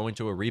Packers are going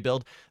to a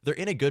rebuild, they're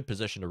in a good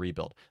position to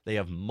rebuild. They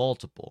have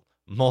multiple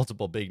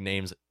big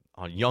names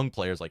on young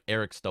players like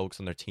Eric Stokes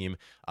on their team.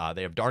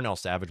 They have Darnell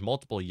Savage,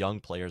 multiple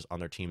young players on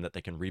their team that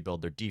they can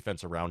rebuild their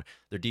defense around.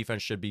 Their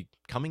defense should be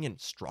coming in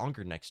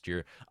stronger next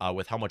year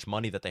with how much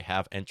money that they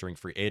have entering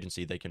free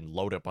agency. They can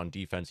load up on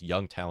defense,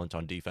 young talent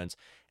on defense,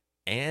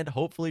 and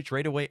hopefully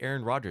trade away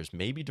Aaron Rodgers.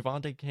 Maybe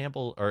Devondre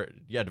Campbell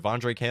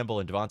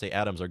and Davante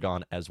Adams are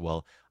gone as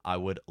well. I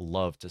would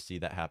love to see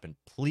that happen.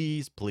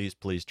 Please, please,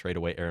 please trade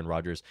away Aaron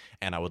Rodgers,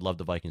 and I would love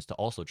the Vikings to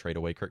also trade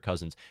away Kirk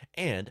Cousins.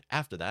 And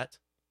after that,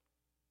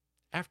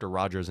 after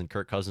Rodgers and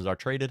Kirk Cousins are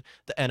traded,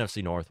 the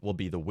NFC North will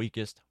be the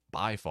weakest,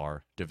 by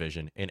far,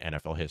 division in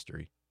NFL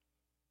history.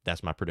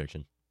 That's my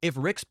prediction. If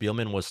Rick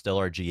Spielman was still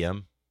our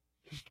GM,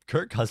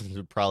 Kirk Cousins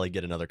would probably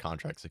get another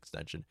contract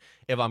extension.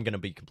 If I'm going to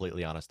be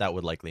completely honest, that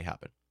would likely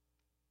happen.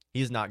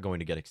 He's not going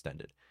to get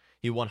extended.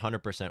 He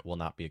 100% will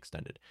not be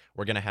extended.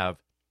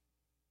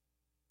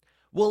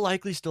 We'll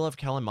likely still have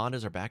Kellen Mond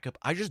as our backup.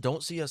 I just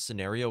don't see a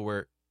scenario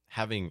where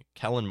having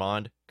Kellen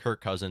Mond, Kirk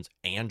Cousins,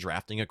 and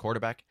drafting a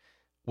quarterback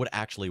would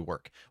actually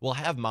work. We'll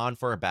have Mond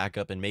for a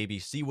backup and maybe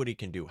see what he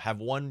can do. Have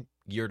 1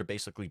 year to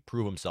basically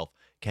prove himself.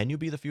 Can you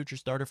be the future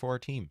starter for our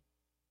team?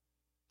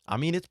 I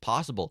mean, it's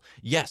possible.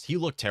 Yes, he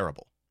looked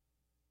terrible.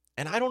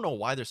 And I don't know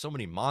why there's so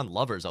many Mond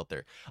lovers out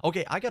there.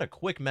 Okay, I got a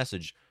quick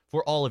message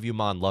for all of you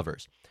Mond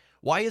lovers.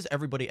 Why is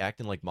everybody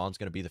acting like Mond's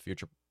going to be the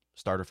future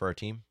starter for our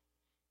team?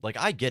 Like,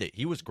 I get it.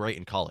 He was great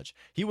in college.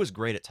 He was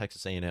great at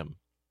Texas A&M.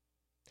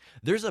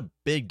 There's a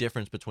big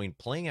difference between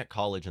playing at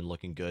college and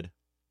looking good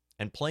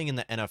and playing in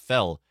the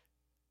NFL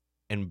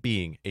and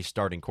being a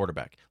starting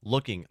quarterback,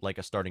 looking like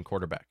a starting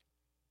quarterback.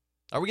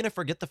 Are we going to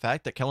forget the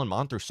fact that Kellen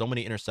Mond threw so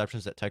many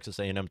interceptions at Texas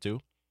A&M too?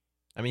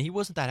 I mean, he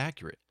wasn't that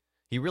accurate.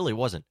 He really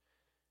wasn't.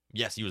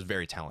 Yes, he was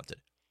very talented.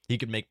 He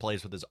could make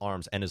plays with his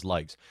arms and his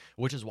legs,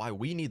 which is why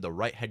we need the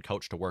right head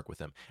coach to work with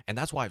him. And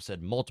that's why I've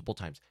said multiple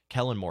times,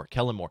 Kellen Moore,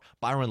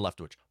 Byron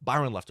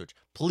Leftwich,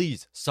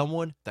 please,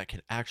 someone that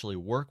can actually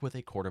work with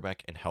a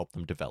quarterback and help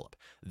them develop.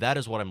 That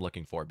is what I'm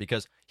looking for,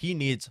 because he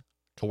needs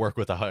to work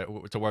with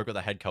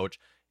a head coach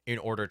in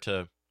order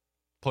to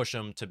push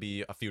him to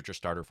be a future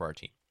starter for our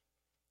team.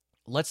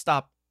 Let's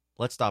stop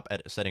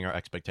at setting our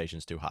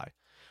expectations too high.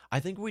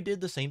 I think we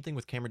did the same thing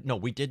with Cameron. No,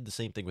 we did the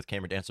same thing with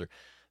Cameron Dantzler.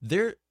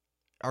 There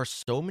are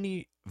so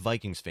many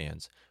Vikings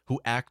fans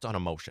who act on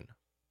emotion,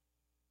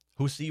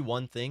 who see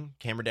one thing,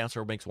 Cameron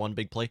Dantzler makes one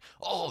big play.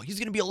 Oh, he's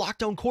going to be a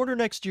lockdown corner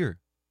next year.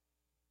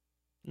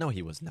 No,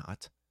 he was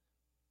not.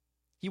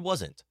 He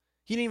wasn't.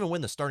 He didn't even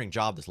win the starting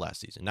job this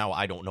last season. Now,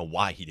 I don't know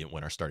why he didn't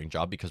win our starting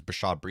job, because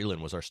Bashaud Breeland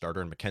was our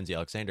starter and Mackenzie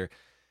Alexander.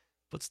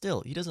 But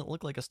still, he doesn't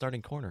look like a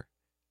starting corner.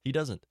 He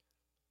doesn't.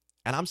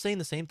 And I'm saying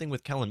the same thing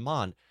with Kellen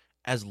Mond,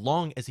 as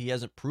long as he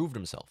hasn't proved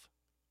himself.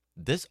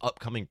 This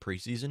upcoming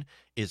preseason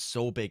is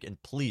so big,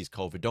 and please,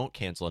 COVID, don't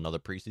cancel another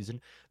preseason.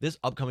 This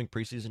upcoming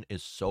preseason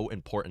is so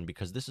important,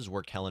 because this is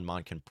where Kellen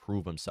Mond can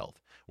prove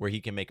himself, where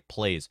he can make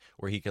plays,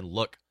 where he can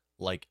look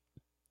like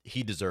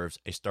he deserves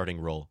a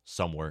starting role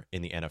somewhere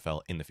in the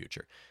NFL in the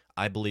future.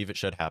 I believe it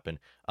should happen.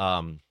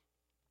 I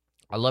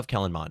love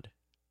Kellen Mond.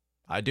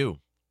 I do.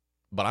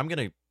 But I'm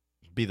going to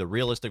be the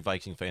realistic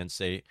Vikings fan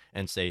say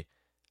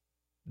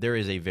there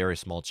is a very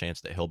small chance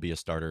that he'll be a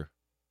starter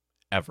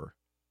ever.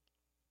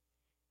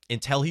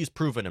 Until he's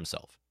proven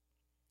himself.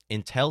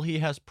 Until he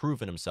has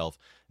proven himself,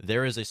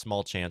 there is a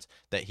small chance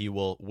that he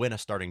will win a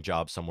starting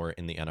job somewhere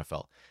in the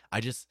NFL.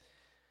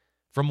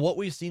 From what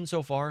we've seen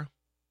so far,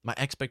 my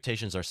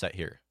expectations are set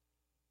here.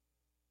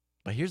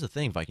 But here's the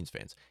thing, Vikings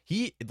fans.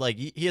 He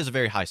has a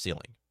very high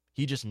ceiling.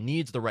 He just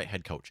needs the right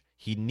head coach.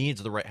 He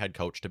needs the right head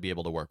coach to be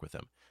able to work with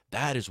him.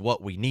 That is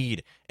what we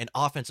need, an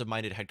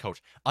offensive-minded head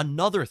coach.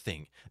 Another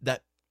thing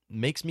that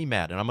makes me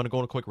mad, and I'm going to go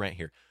on a quick rant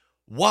here.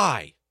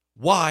 Why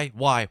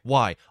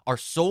are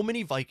so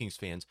many Vikings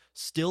fans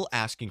still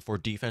asking for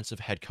defensive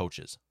head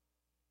coaches?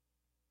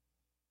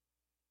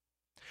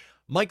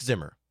 Mike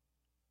Zimmer,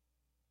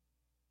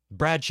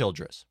 Brad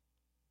Childress,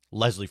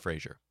 Leslie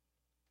Frazier,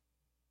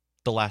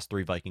 the last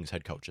three Vikings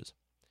head coaches.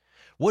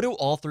 What do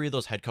all three of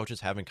those head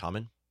coaches have in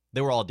common?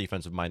 They were all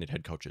defensive-minded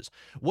head coaches.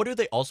 What do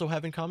they also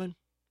have in common?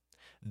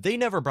 They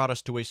never brought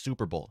us to a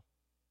Super Bowl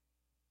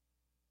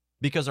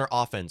because our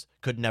offense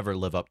could never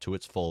live up to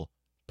its full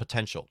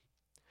potential.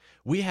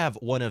 We have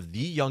one of the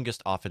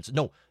youngest offense in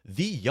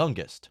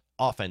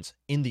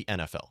the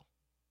NFL.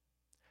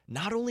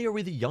 Not only are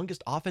we the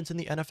youngest offense in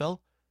the NFL,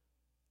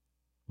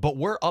 but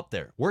we're up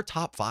there. We're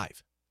top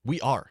 5.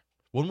 We are.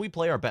 When we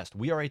play our best,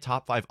 we are a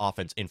top 5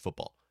 offense in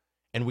football.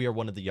 And we are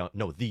one of the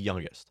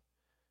youngest.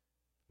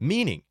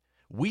 Meaning,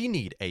 we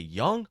need a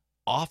young,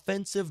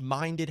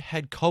 offensive-minded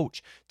head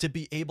coach to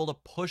be able to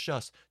push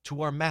us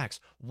to our max.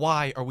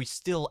 Why are we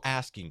still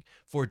asking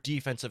for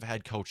defensive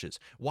head coaches?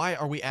 Why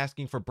are we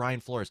asking for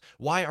Brian Flores?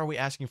 Why are we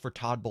asking for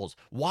Todd Bowles?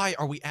 Why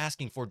are we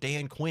asking for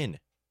Dan Quinn?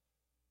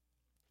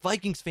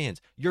 Vikings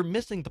fans, you're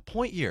missing the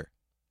point here.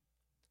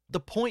 The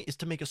point is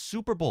to make a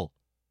Super Bowl.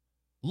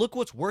 Look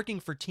what's working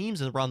for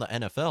teams around the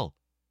NFL.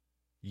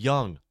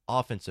 Young,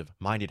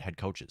 offensive-minded head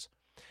coaches.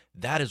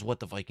 That is what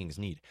the Vikings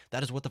need.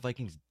 That is what the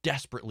Vikings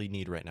desperately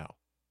need right now.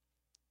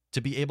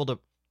 To be able to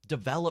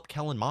develop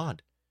Kellen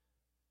Mond.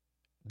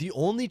 The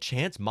only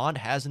chance Mond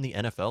has in the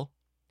NFL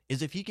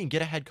is if he can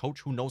get a head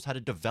coach who knows how to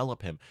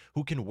develop him,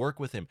 who can work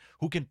with him,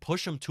 who can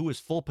push him to his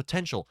full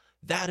potential.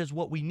 That is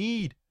what we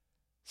need.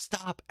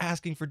 Stop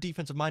asking for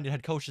defensive-minded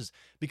head coaches,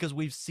 because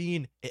we've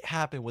seen it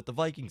happen with the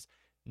Vikings.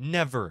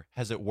 Never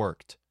has it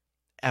worked.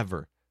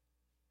 Ever.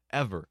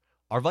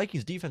 Our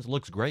Vikings defense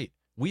looks great.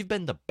 We've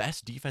been the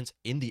best defense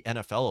in the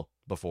NFL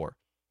before.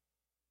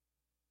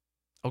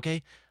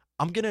 Okay?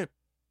 I'm going to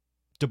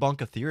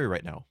debunk a theory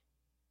right now.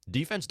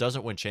 Defense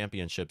doesn't win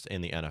championships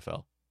in the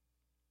NFL.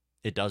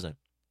 It doesn't.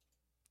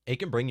 It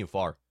can bring you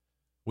far.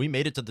 We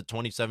made it to the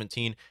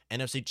 2017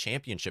 NFC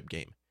Championship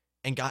game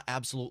and got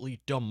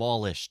absolutely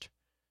demolished.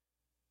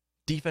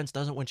 Defense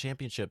doesn't win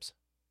championships.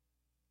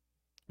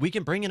 We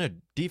can bring in a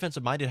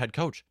defensive-minded head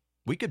coach.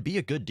 We could be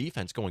a good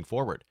defense going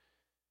forward.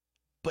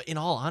 But in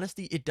all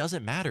honesty, it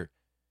doesn't matter.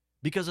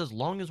 Because as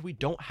long as we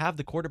don't have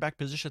the quarterback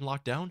position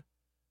locked down,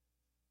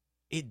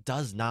 it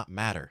does not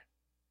matter.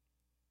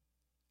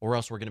 Or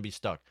else we're going to be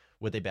stuck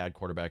with a bad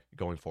quarterback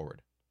going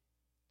forward.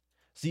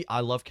 See,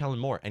 I love Kellen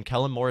Moore, and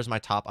Kellen Moore is my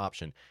top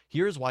option.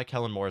 Here's why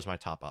Kellen Moore is my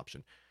top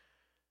option.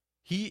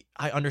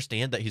 I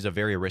understand that he's a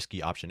very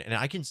risky option, and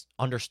I can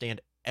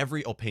understand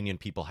every opinion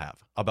people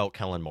have about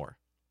Kellen Moore.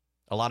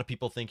 A lot of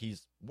people think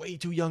he's way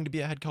too young to be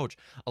a head coach.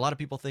 A lot of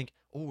people think,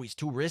 oh, he's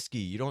too risky.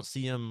 You don't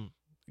see him.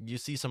 You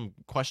see some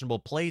questionable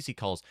plays he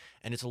calls,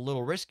 and it's a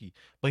little risky.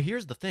 But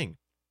here's the thing.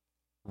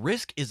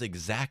 Risk is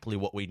exactly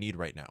what we need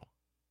right now.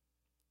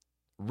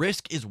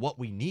 Risk is what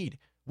we need.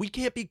 We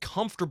can't be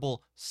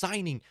comfortable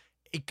signing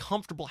a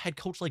comfortable head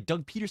coach like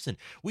Doug Peterson.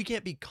 We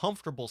can't be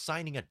comfortable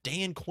signing a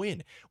Dan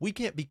Quinn. We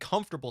can't be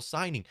comfortable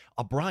signing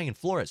a Brian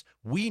Flores.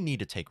 We need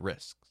to take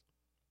risks.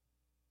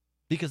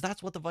 because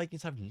that's what the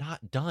Vikings have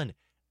not done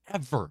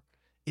ever,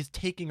 is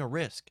taking a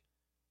risk.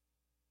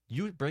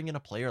 You bring in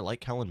a player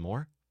like Kellen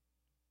Moore,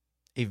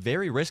 a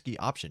very risky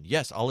option.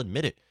 Yes, I'll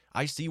admit it.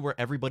 I see where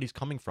everybody's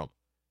coming from.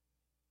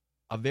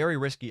 A very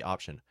risky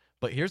option.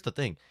 But here's the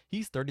thing.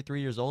 He's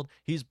 33 years old.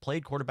 He's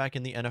played quarterback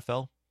in the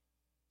NFL.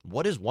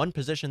 What is one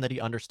position that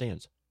he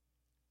understands?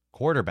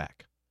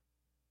 Quarterback.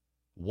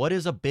 What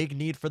is a big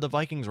need for the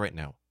Vikings right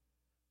now?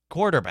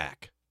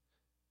 Quarterback.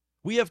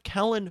 We have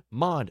Kellen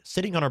Mond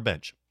sitting on our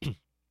bench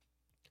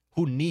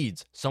who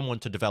needs someone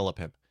to develop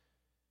him.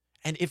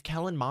 And if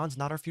Kellen Mond's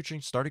not our future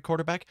starting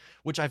quarterback,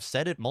 which I've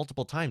said it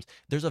multiple times,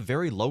 there's a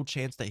very low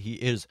chance that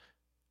he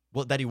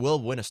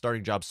will win a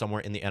starting job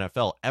somewhere in the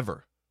NFL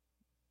ever.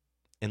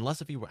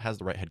 Unless if he has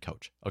the right head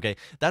coach. Okay,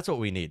 that's what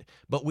we need.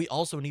 But we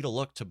also need to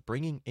look to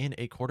bringing in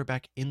a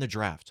quarterback in the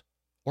draft,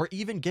 or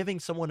even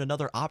giving someone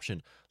another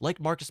option like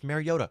Marcus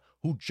Mariota,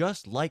 who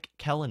just like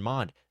Kellen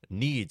Mond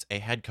needs a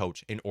head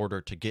coach in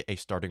order to get a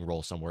starting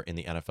role somewhere in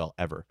the NFL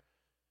ever.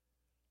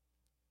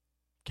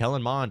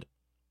 Kellen Mond,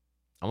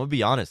 I'm going to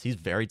be honest, he's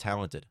very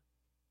talented.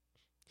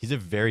 He's a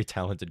very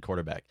talented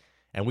quarterback.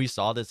 And we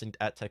saw this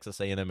at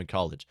Texas A&M in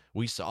college.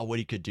 We saw what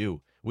he could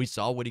do. We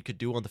saw what he could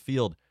do on the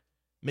field.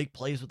 Make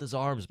plays with his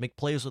arms, make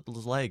plays with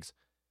his legs.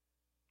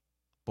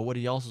 But what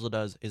he also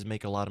does is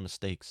make a lot of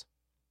mistakes.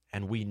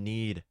 And we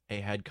need a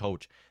head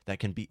coach that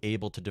can be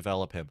able to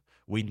develop him.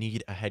 We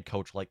need a head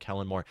coach like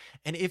Kellen Moore.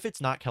 And if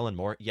it's not Kellen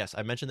Moore, yes,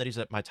 I mentioned that he's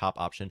at my top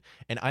option,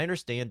 and I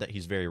understand that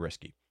he's very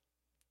risky.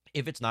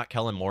 If it's not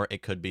Kellen Moore,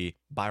 it could be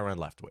Byron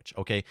Leftwich,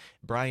 okay?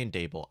 Brian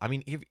Daboll. I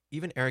mean,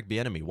 even Eric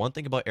Bieniemy. One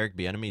thing about Eric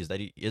Bieniemy is that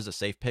he is a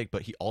safe pick,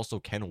 but he also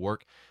can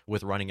work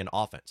with running an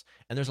offense.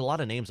 And there's a lot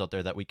of names out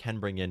there that we can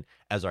bring in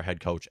as our head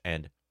coach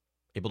and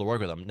able to work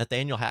with them.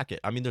 Nathaniel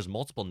Hackett. I mean, there's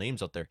multiple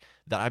names out there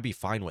that I'd be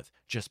fine with.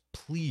 Just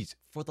please,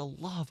 for the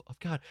love of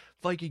God,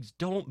 Vikings,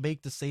 don't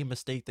make the same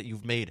mistake that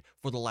you've made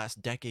for the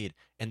last decade,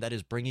 and that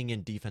is bringing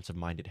in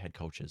defensive-minded head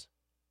coaches.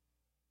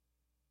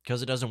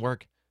 Because it doesn't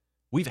work.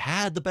 We've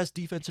had the best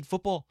defense in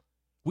football.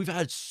 We've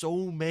had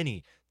so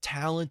many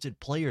talented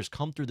players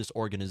come through this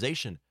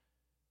organization.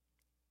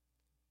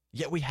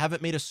 Yet we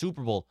haven't made a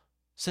Super Bowl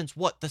since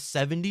what, the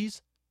 70s?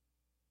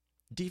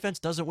 Defense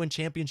doesn't win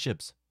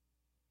championships.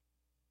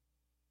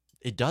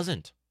 It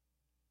doesn't.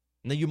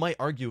 And then you might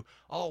argue,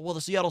 oh, well,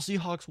 the Seattle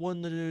Seahawks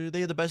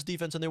they had the best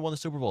defense and they won the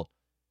Super Bowl.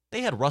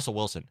 They had Russell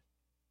Wilson.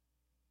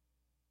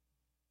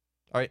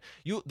 All right,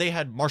 they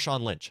had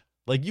Marshawn Lynch.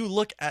 Like, you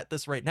look at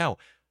this right now.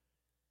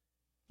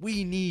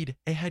 We need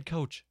a head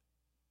coach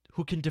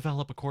who can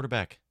develop a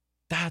quarterback.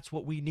 That's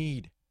what we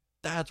need.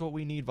 That's what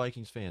we need,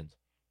 Vikings fans.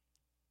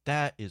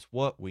 That is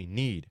what we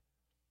need.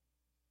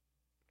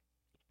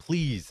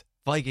 Please,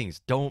 Vikings,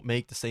 don't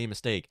make the same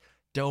mistake.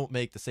 Don't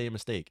make the same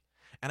mistake.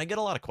 And I get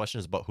a lot of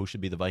questions about who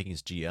should be the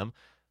Vikings GM.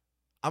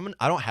 I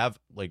don't have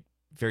like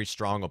very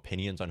strong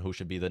opinions on who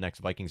should be the next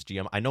Vikings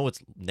GM. I know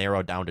it's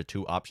narrowed down to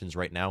 2 options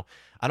right now.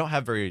 I don't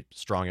have very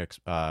strong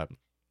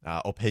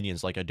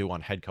opinions like I do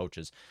on head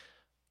coaches,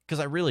 because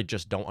I really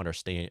just don't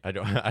understand.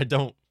 I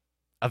don't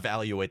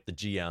evaluate the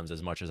GMs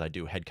as much as I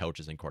do head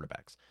coaches and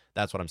quarterbacks.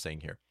 That's what I'm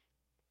saying here.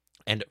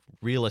 And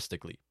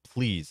realistically,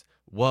 please,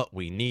 what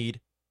we need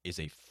is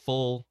a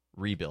full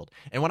rebuild.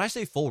 And when I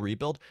say full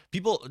rebuild,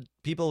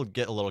 people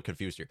get a little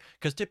confused here,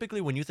 because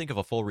typically when you think of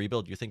a full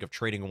rebuild, you think of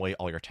trading away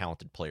all your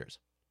talented players.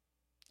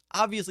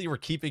 Obviously, we're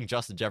keeping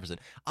Justin Jefferson.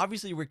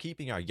 Obviously, we're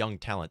keeping our young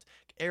talent.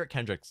 Eric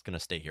Kendrick's going to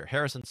stay here.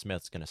 Harrison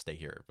Smith's going to stay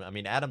here. I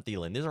mean, Adam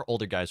Thielen. These are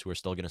older guys who are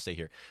still going to stay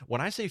here.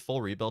 When I say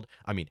full rebuild,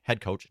 I mean head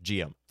coach,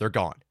 GM. They're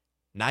gone.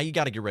 Now you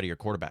got to get rid of your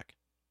quarterback.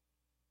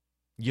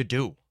 You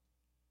do.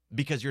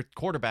 Because your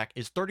quarterback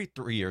is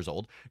 33 years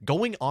old,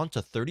 going on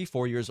to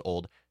 34 years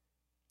old,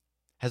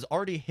 has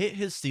already hit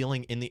his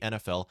ceiling in the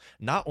NFL.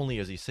 Not only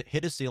has he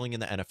hit his ceiling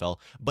in the NFL,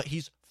 but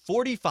he's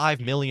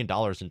 $45 million in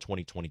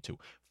 2022.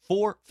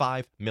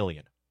 $45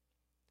 million.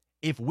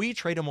 If we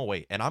trade him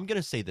away, and I'm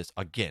going to say this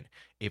again,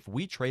 if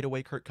we trade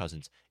away Kirk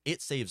Cousins,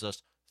 it saves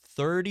us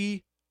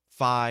 $35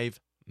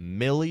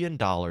 million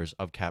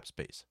of cap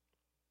space.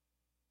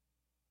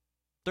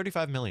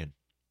 $35 million.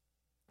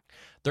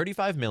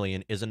 $35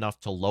 million is enough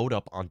to load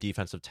up on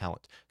defensive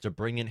talent, to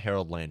bring in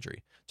Harold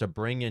Landry, to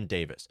bring in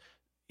Davis.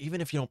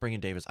 Even if you don't bring in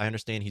Davis, I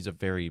understand he's a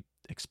very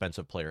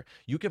expensive player.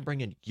 You can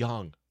bring in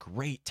young,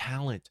 great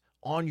talent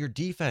on your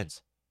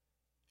defense.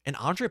 And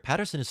Andre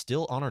Patterson is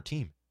still on our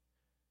team.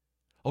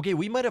 Okay,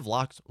 we might have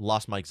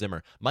lost Mike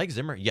Zimmer. Mike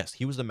Zimmer, yes,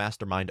 he was the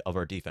mastermind of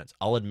our defense.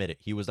 I'll admit it.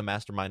 He was the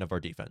mastermind of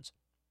our defense.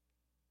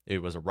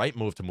 It was a right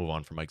move to move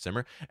on from Mike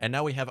Zimmer. And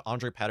now we have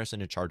Andre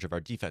Patterson in charge of our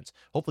defense.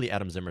 Hopefully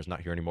Adam Zimmer's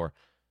not here anymore.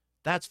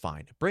 That's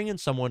fine. Bring in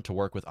someone to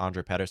work with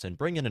Andre Patterson.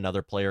 Bring in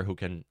another player who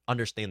can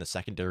understand the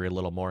secondary a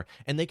little more.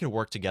 And they can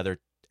work together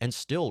and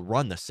still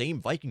run the same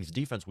Vikings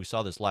defense we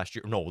saw this last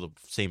year. No, the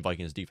same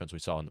Vikings defense we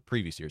saw in the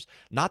previous years.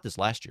 Not this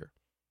last year.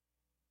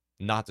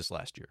 Not this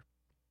last year.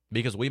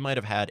 Because we might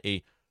have had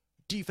a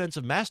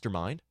defensive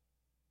mastermind,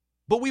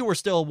 but we were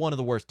still one of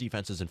the worst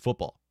defenses in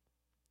football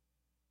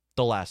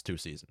the last 2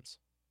 seasons.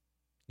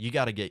 You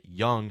got to get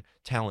young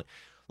talent.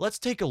 Let's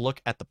take a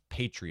look at the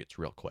Patriots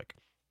real quick.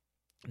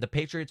 The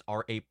Patriots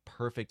are a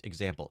perfect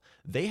example.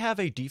 They have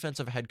a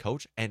defensive head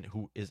coach and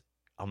who is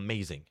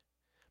amazing.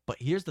 But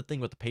here's the thing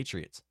with the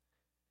Patriots.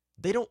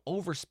 They don't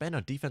overspend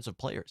on defensive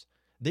players.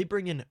 They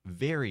bring in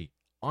very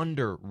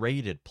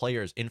underrated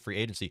players in free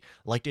agency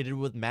like they did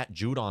with Matt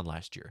Judon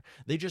last year.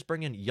 They just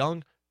bring in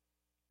young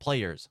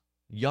players,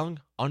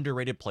 young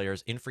underrated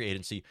players in free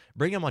agency,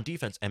 bring them on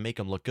defense and make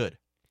them look good.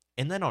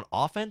 And then on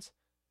offense,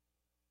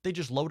 they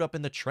just load up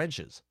in the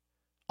trenches.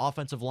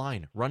 Offensive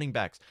line, running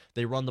backs,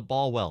 they run the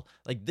ball well.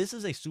 Like, this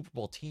is a Super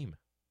Bowl team.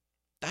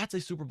 That's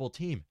a Super Bowl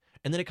team.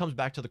 And then it comes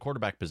back to the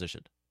quarterback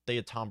position. They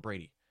had Tom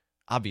Brady.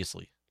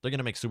 Obviously, they're going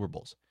to make Super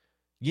Bowls.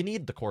 You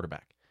need the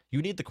quarterback.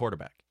 You need the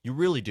quarterback. You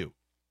really do.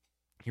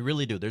 You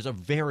really do. There's a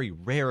very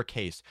rare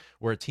case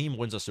where a team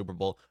wins a Super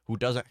Bowl who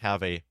doesn't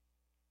have a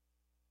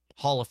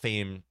Hall of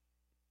Fame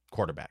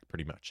quarterback,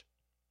 pretty much.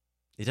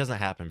 It doesn't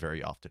happen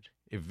very often.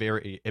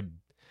 It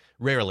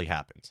rarely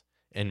happens.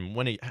 And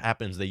when it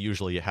happens, they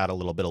usually had a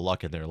little bit of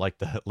luck in there, like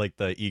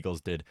the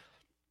Eagles did.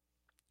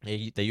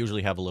 They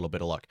usually have a little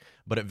bit of luck,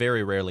 but it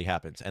very rarely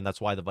happens. And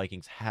that's why the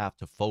Vikings have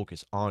to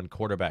focus on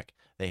quarterback.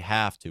 They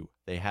have to.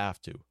 They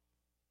have to.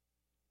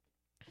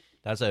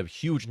 That's a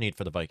huge need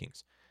for the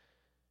Vikings.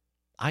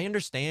 I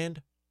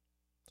understand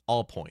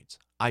all points.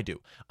 I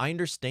do. I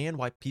understand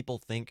why people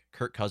think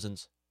Kirk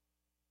Cousins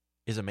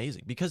is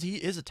amazing, because he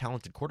is a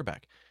talented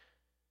quarterback.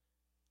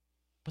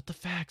 But the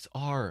facts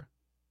are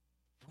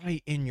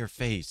right in your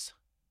face.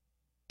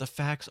 The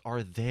facts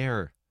are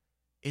there.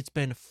 It's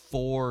been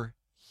 4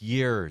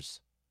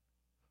 years.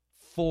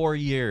 4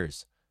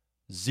 years.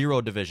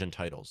 0 division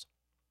titles.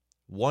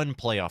 1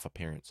 playoff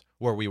appearance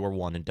where we were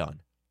 1 and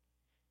done.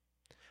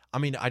 I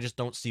mean, I just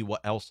don't see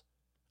what else.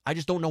 I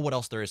just don't know what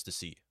else there is to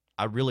see.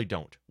 I really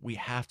don't. We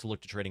have to look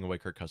to trading away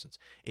Kirk Cousins.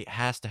 It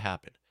has to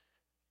happen.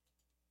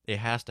 It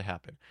has to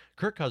happen.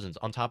 Kirk Cousins,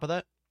 on top of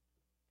that,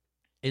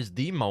 is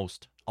the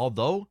most,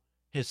 although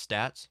his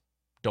stats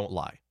don't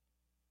lie,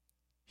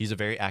 he's a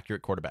very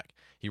accurate quarterback.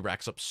 He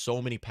racks up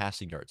so many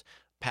passing yards.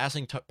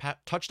 Passing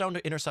touchdown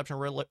to interception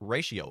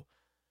ratio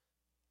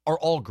are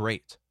all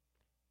great.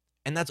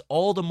 And that's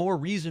all the more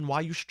reason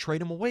why you should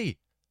trade him away.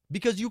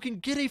 Because you can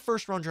get a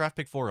first-round draft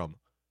pick for him.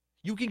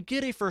 You can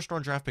get a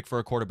first-round draft pick for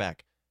a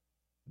quarterback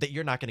that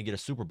you're not going to get a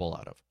Super Bowl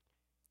out of.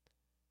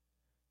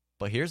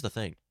 But here's the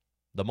thing.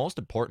 The most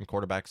important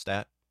quarterback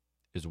stat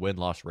is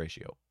win-loss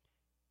ratio.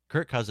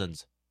 Kirk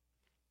Cousins,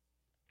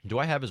 do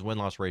I have his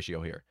win-loss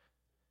ratio here?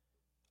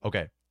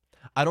 Okay.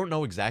 I don't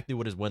know exactly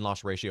what his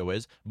win-loss ratio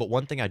is, but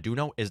one thing I do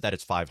know is that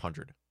it's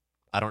 500.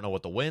 I don't know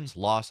what the wins,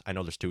 loss, I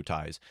know there's 2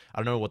 ties. I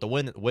don't know what the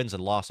wins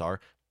and loss are,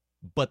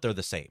 but they're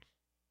the same.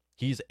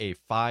 He's a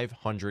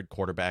 500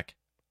 quarterback,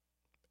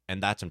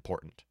 and that's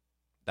important.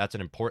 That's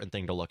an important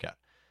thing to look at.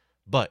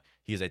 But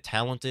he's a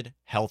talented,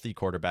 healthy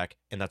quarterback,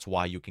 and that's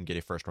why you can get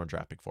a first-round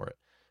draft pick for it.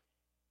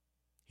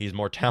 He's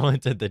more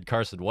talented than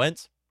Carson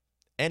Wentz,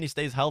 and he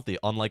stays healthy,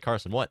 unlike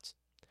Carson Wentz.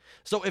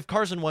 So if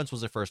Carson Wentz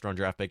was a first-round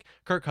draft pick,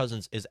 Kirk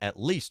Cousins is at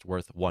least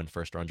worth 1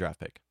 first-round draft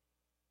pick.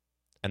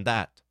 And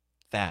that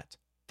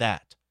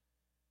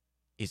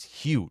is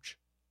huge.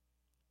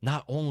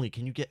 Not only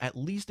can you get at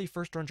least a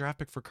first-round draft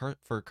pick for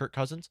Kirk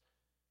Cousins,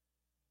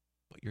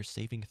 but you're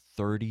saving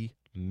 $30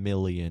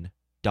 million.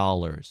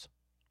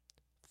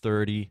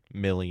 $30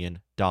 million.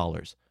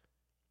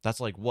 That's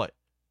like what?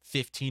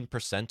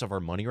 15% of our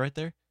money right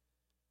there?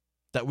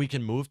 That we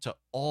can move to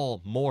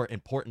all more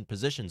important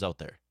positions out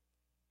there.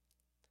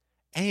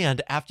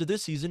 And after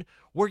this season,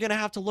 we're going to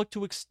have to look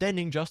to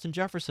extending Justin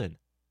Jefferson.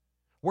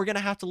 We're going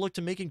to have to look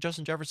to making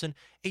Justin Jefferson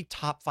a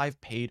top 5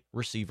 paid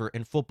receiver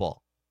in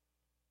football.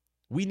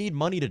 We need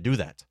money to do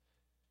that.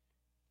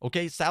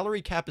 Okay,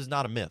 salary cap is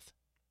not a myth.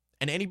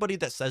 And anybody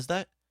that says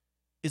that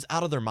is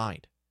out of their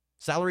mind.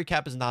 Salary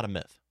cap is not a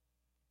myth.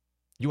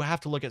 You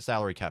have to look at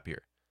salary cap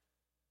here.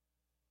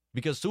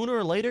 Because sooner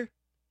or later,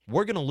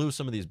 we're going to lose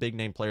some of these big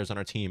name players on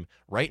our team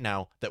right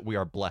now that we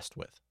are blessed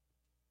with.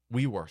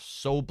 We were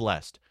so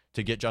blessed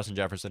to get Justin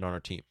Jefferson on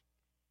our team.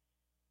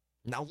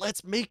 Now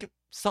let's make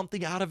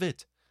something out of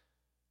it.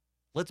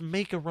 Let's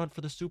make a run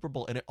for the Super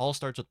Bowl. And it all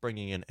starts with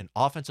bringing in an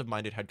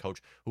offensive-minded head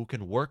coach who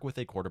can work with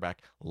a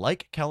quarterback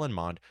like Kellen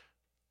Mond.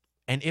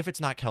 And if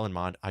it's not Kellen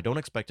Mond, I don't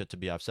expect it to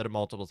be. I've said it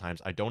multiple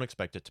times. I don't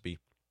expect it to be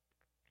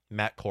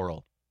Matt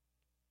Corral,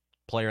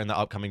 player in the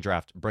upcoming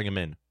draft. Bring him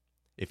in.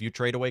 If you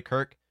trade away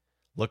Kirk,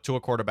 look to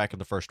a quarterback in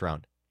the first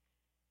round.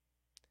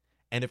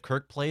 And if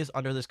Kirk plays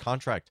under this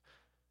contract,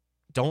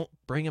 don't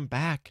bring him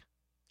back.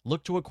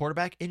 Look to a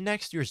quarterback in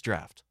next year's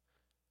draft.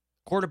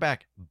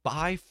 Quarterback,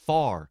 by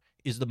far,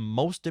 is the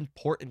most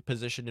important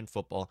position in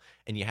football,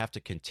 and you have to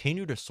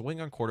continue to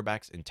swing on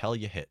quarterbacks until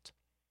you hit.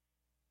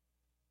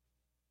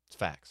 It's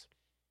facts.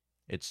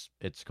 It's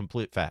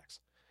complete facts.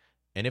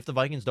 And if the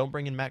Vikings don't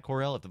bring in Matt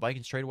Corral, if the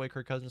Vikings trade away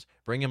Kirk Cousins,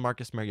 bring in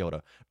Marcus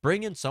Mariota.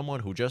 Bring in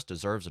someone who just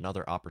deserves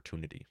another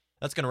opportunity.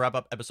 That's going to wrap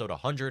up episode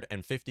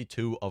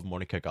 152 of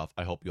Morning Kickoff.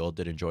 I hope you all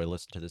did enjoy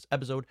listening to this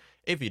episode.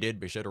 If you did,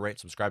 be sure to rate and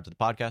subscribe to the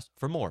podcast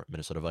for more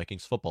Minnesota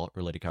Vikings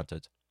football-related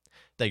content.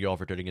 Thank you all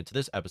for tuning into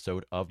this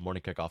episode of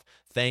Morning Kickoff.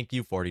 Thank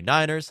you,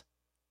 49ers.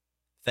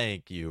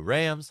 Thank you,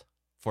 Rams,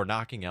 for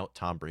knocking out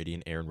Tom Brady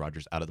and Aaron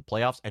Rodgers out of the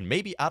playoffs and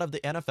maybe out of the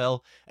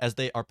NFL as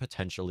they are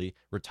potentially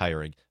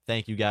retiring.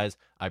 Thank you, guys.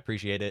 I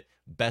appreciate it.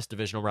 Best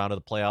divisional round of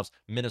the playoffs.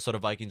 Minnesota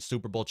Vikings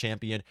Super Bowl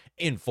champion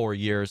in 4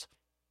 years.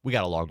 We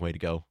got a long way to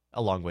go.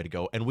 A long way to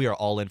go. And we are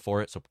all in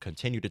for it. So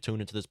continue to tune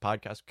into this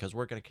podcast because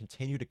we're going to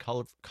continue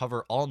to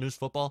cover all news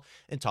football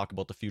and talk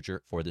about the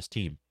future for this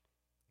team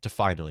to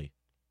finally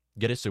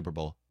get a Super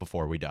Bowl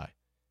before we die.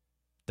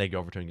 Thank you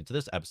all for tuning into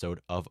this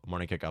episode of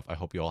Morning Kickoff. I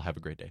hope you all have a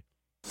great day.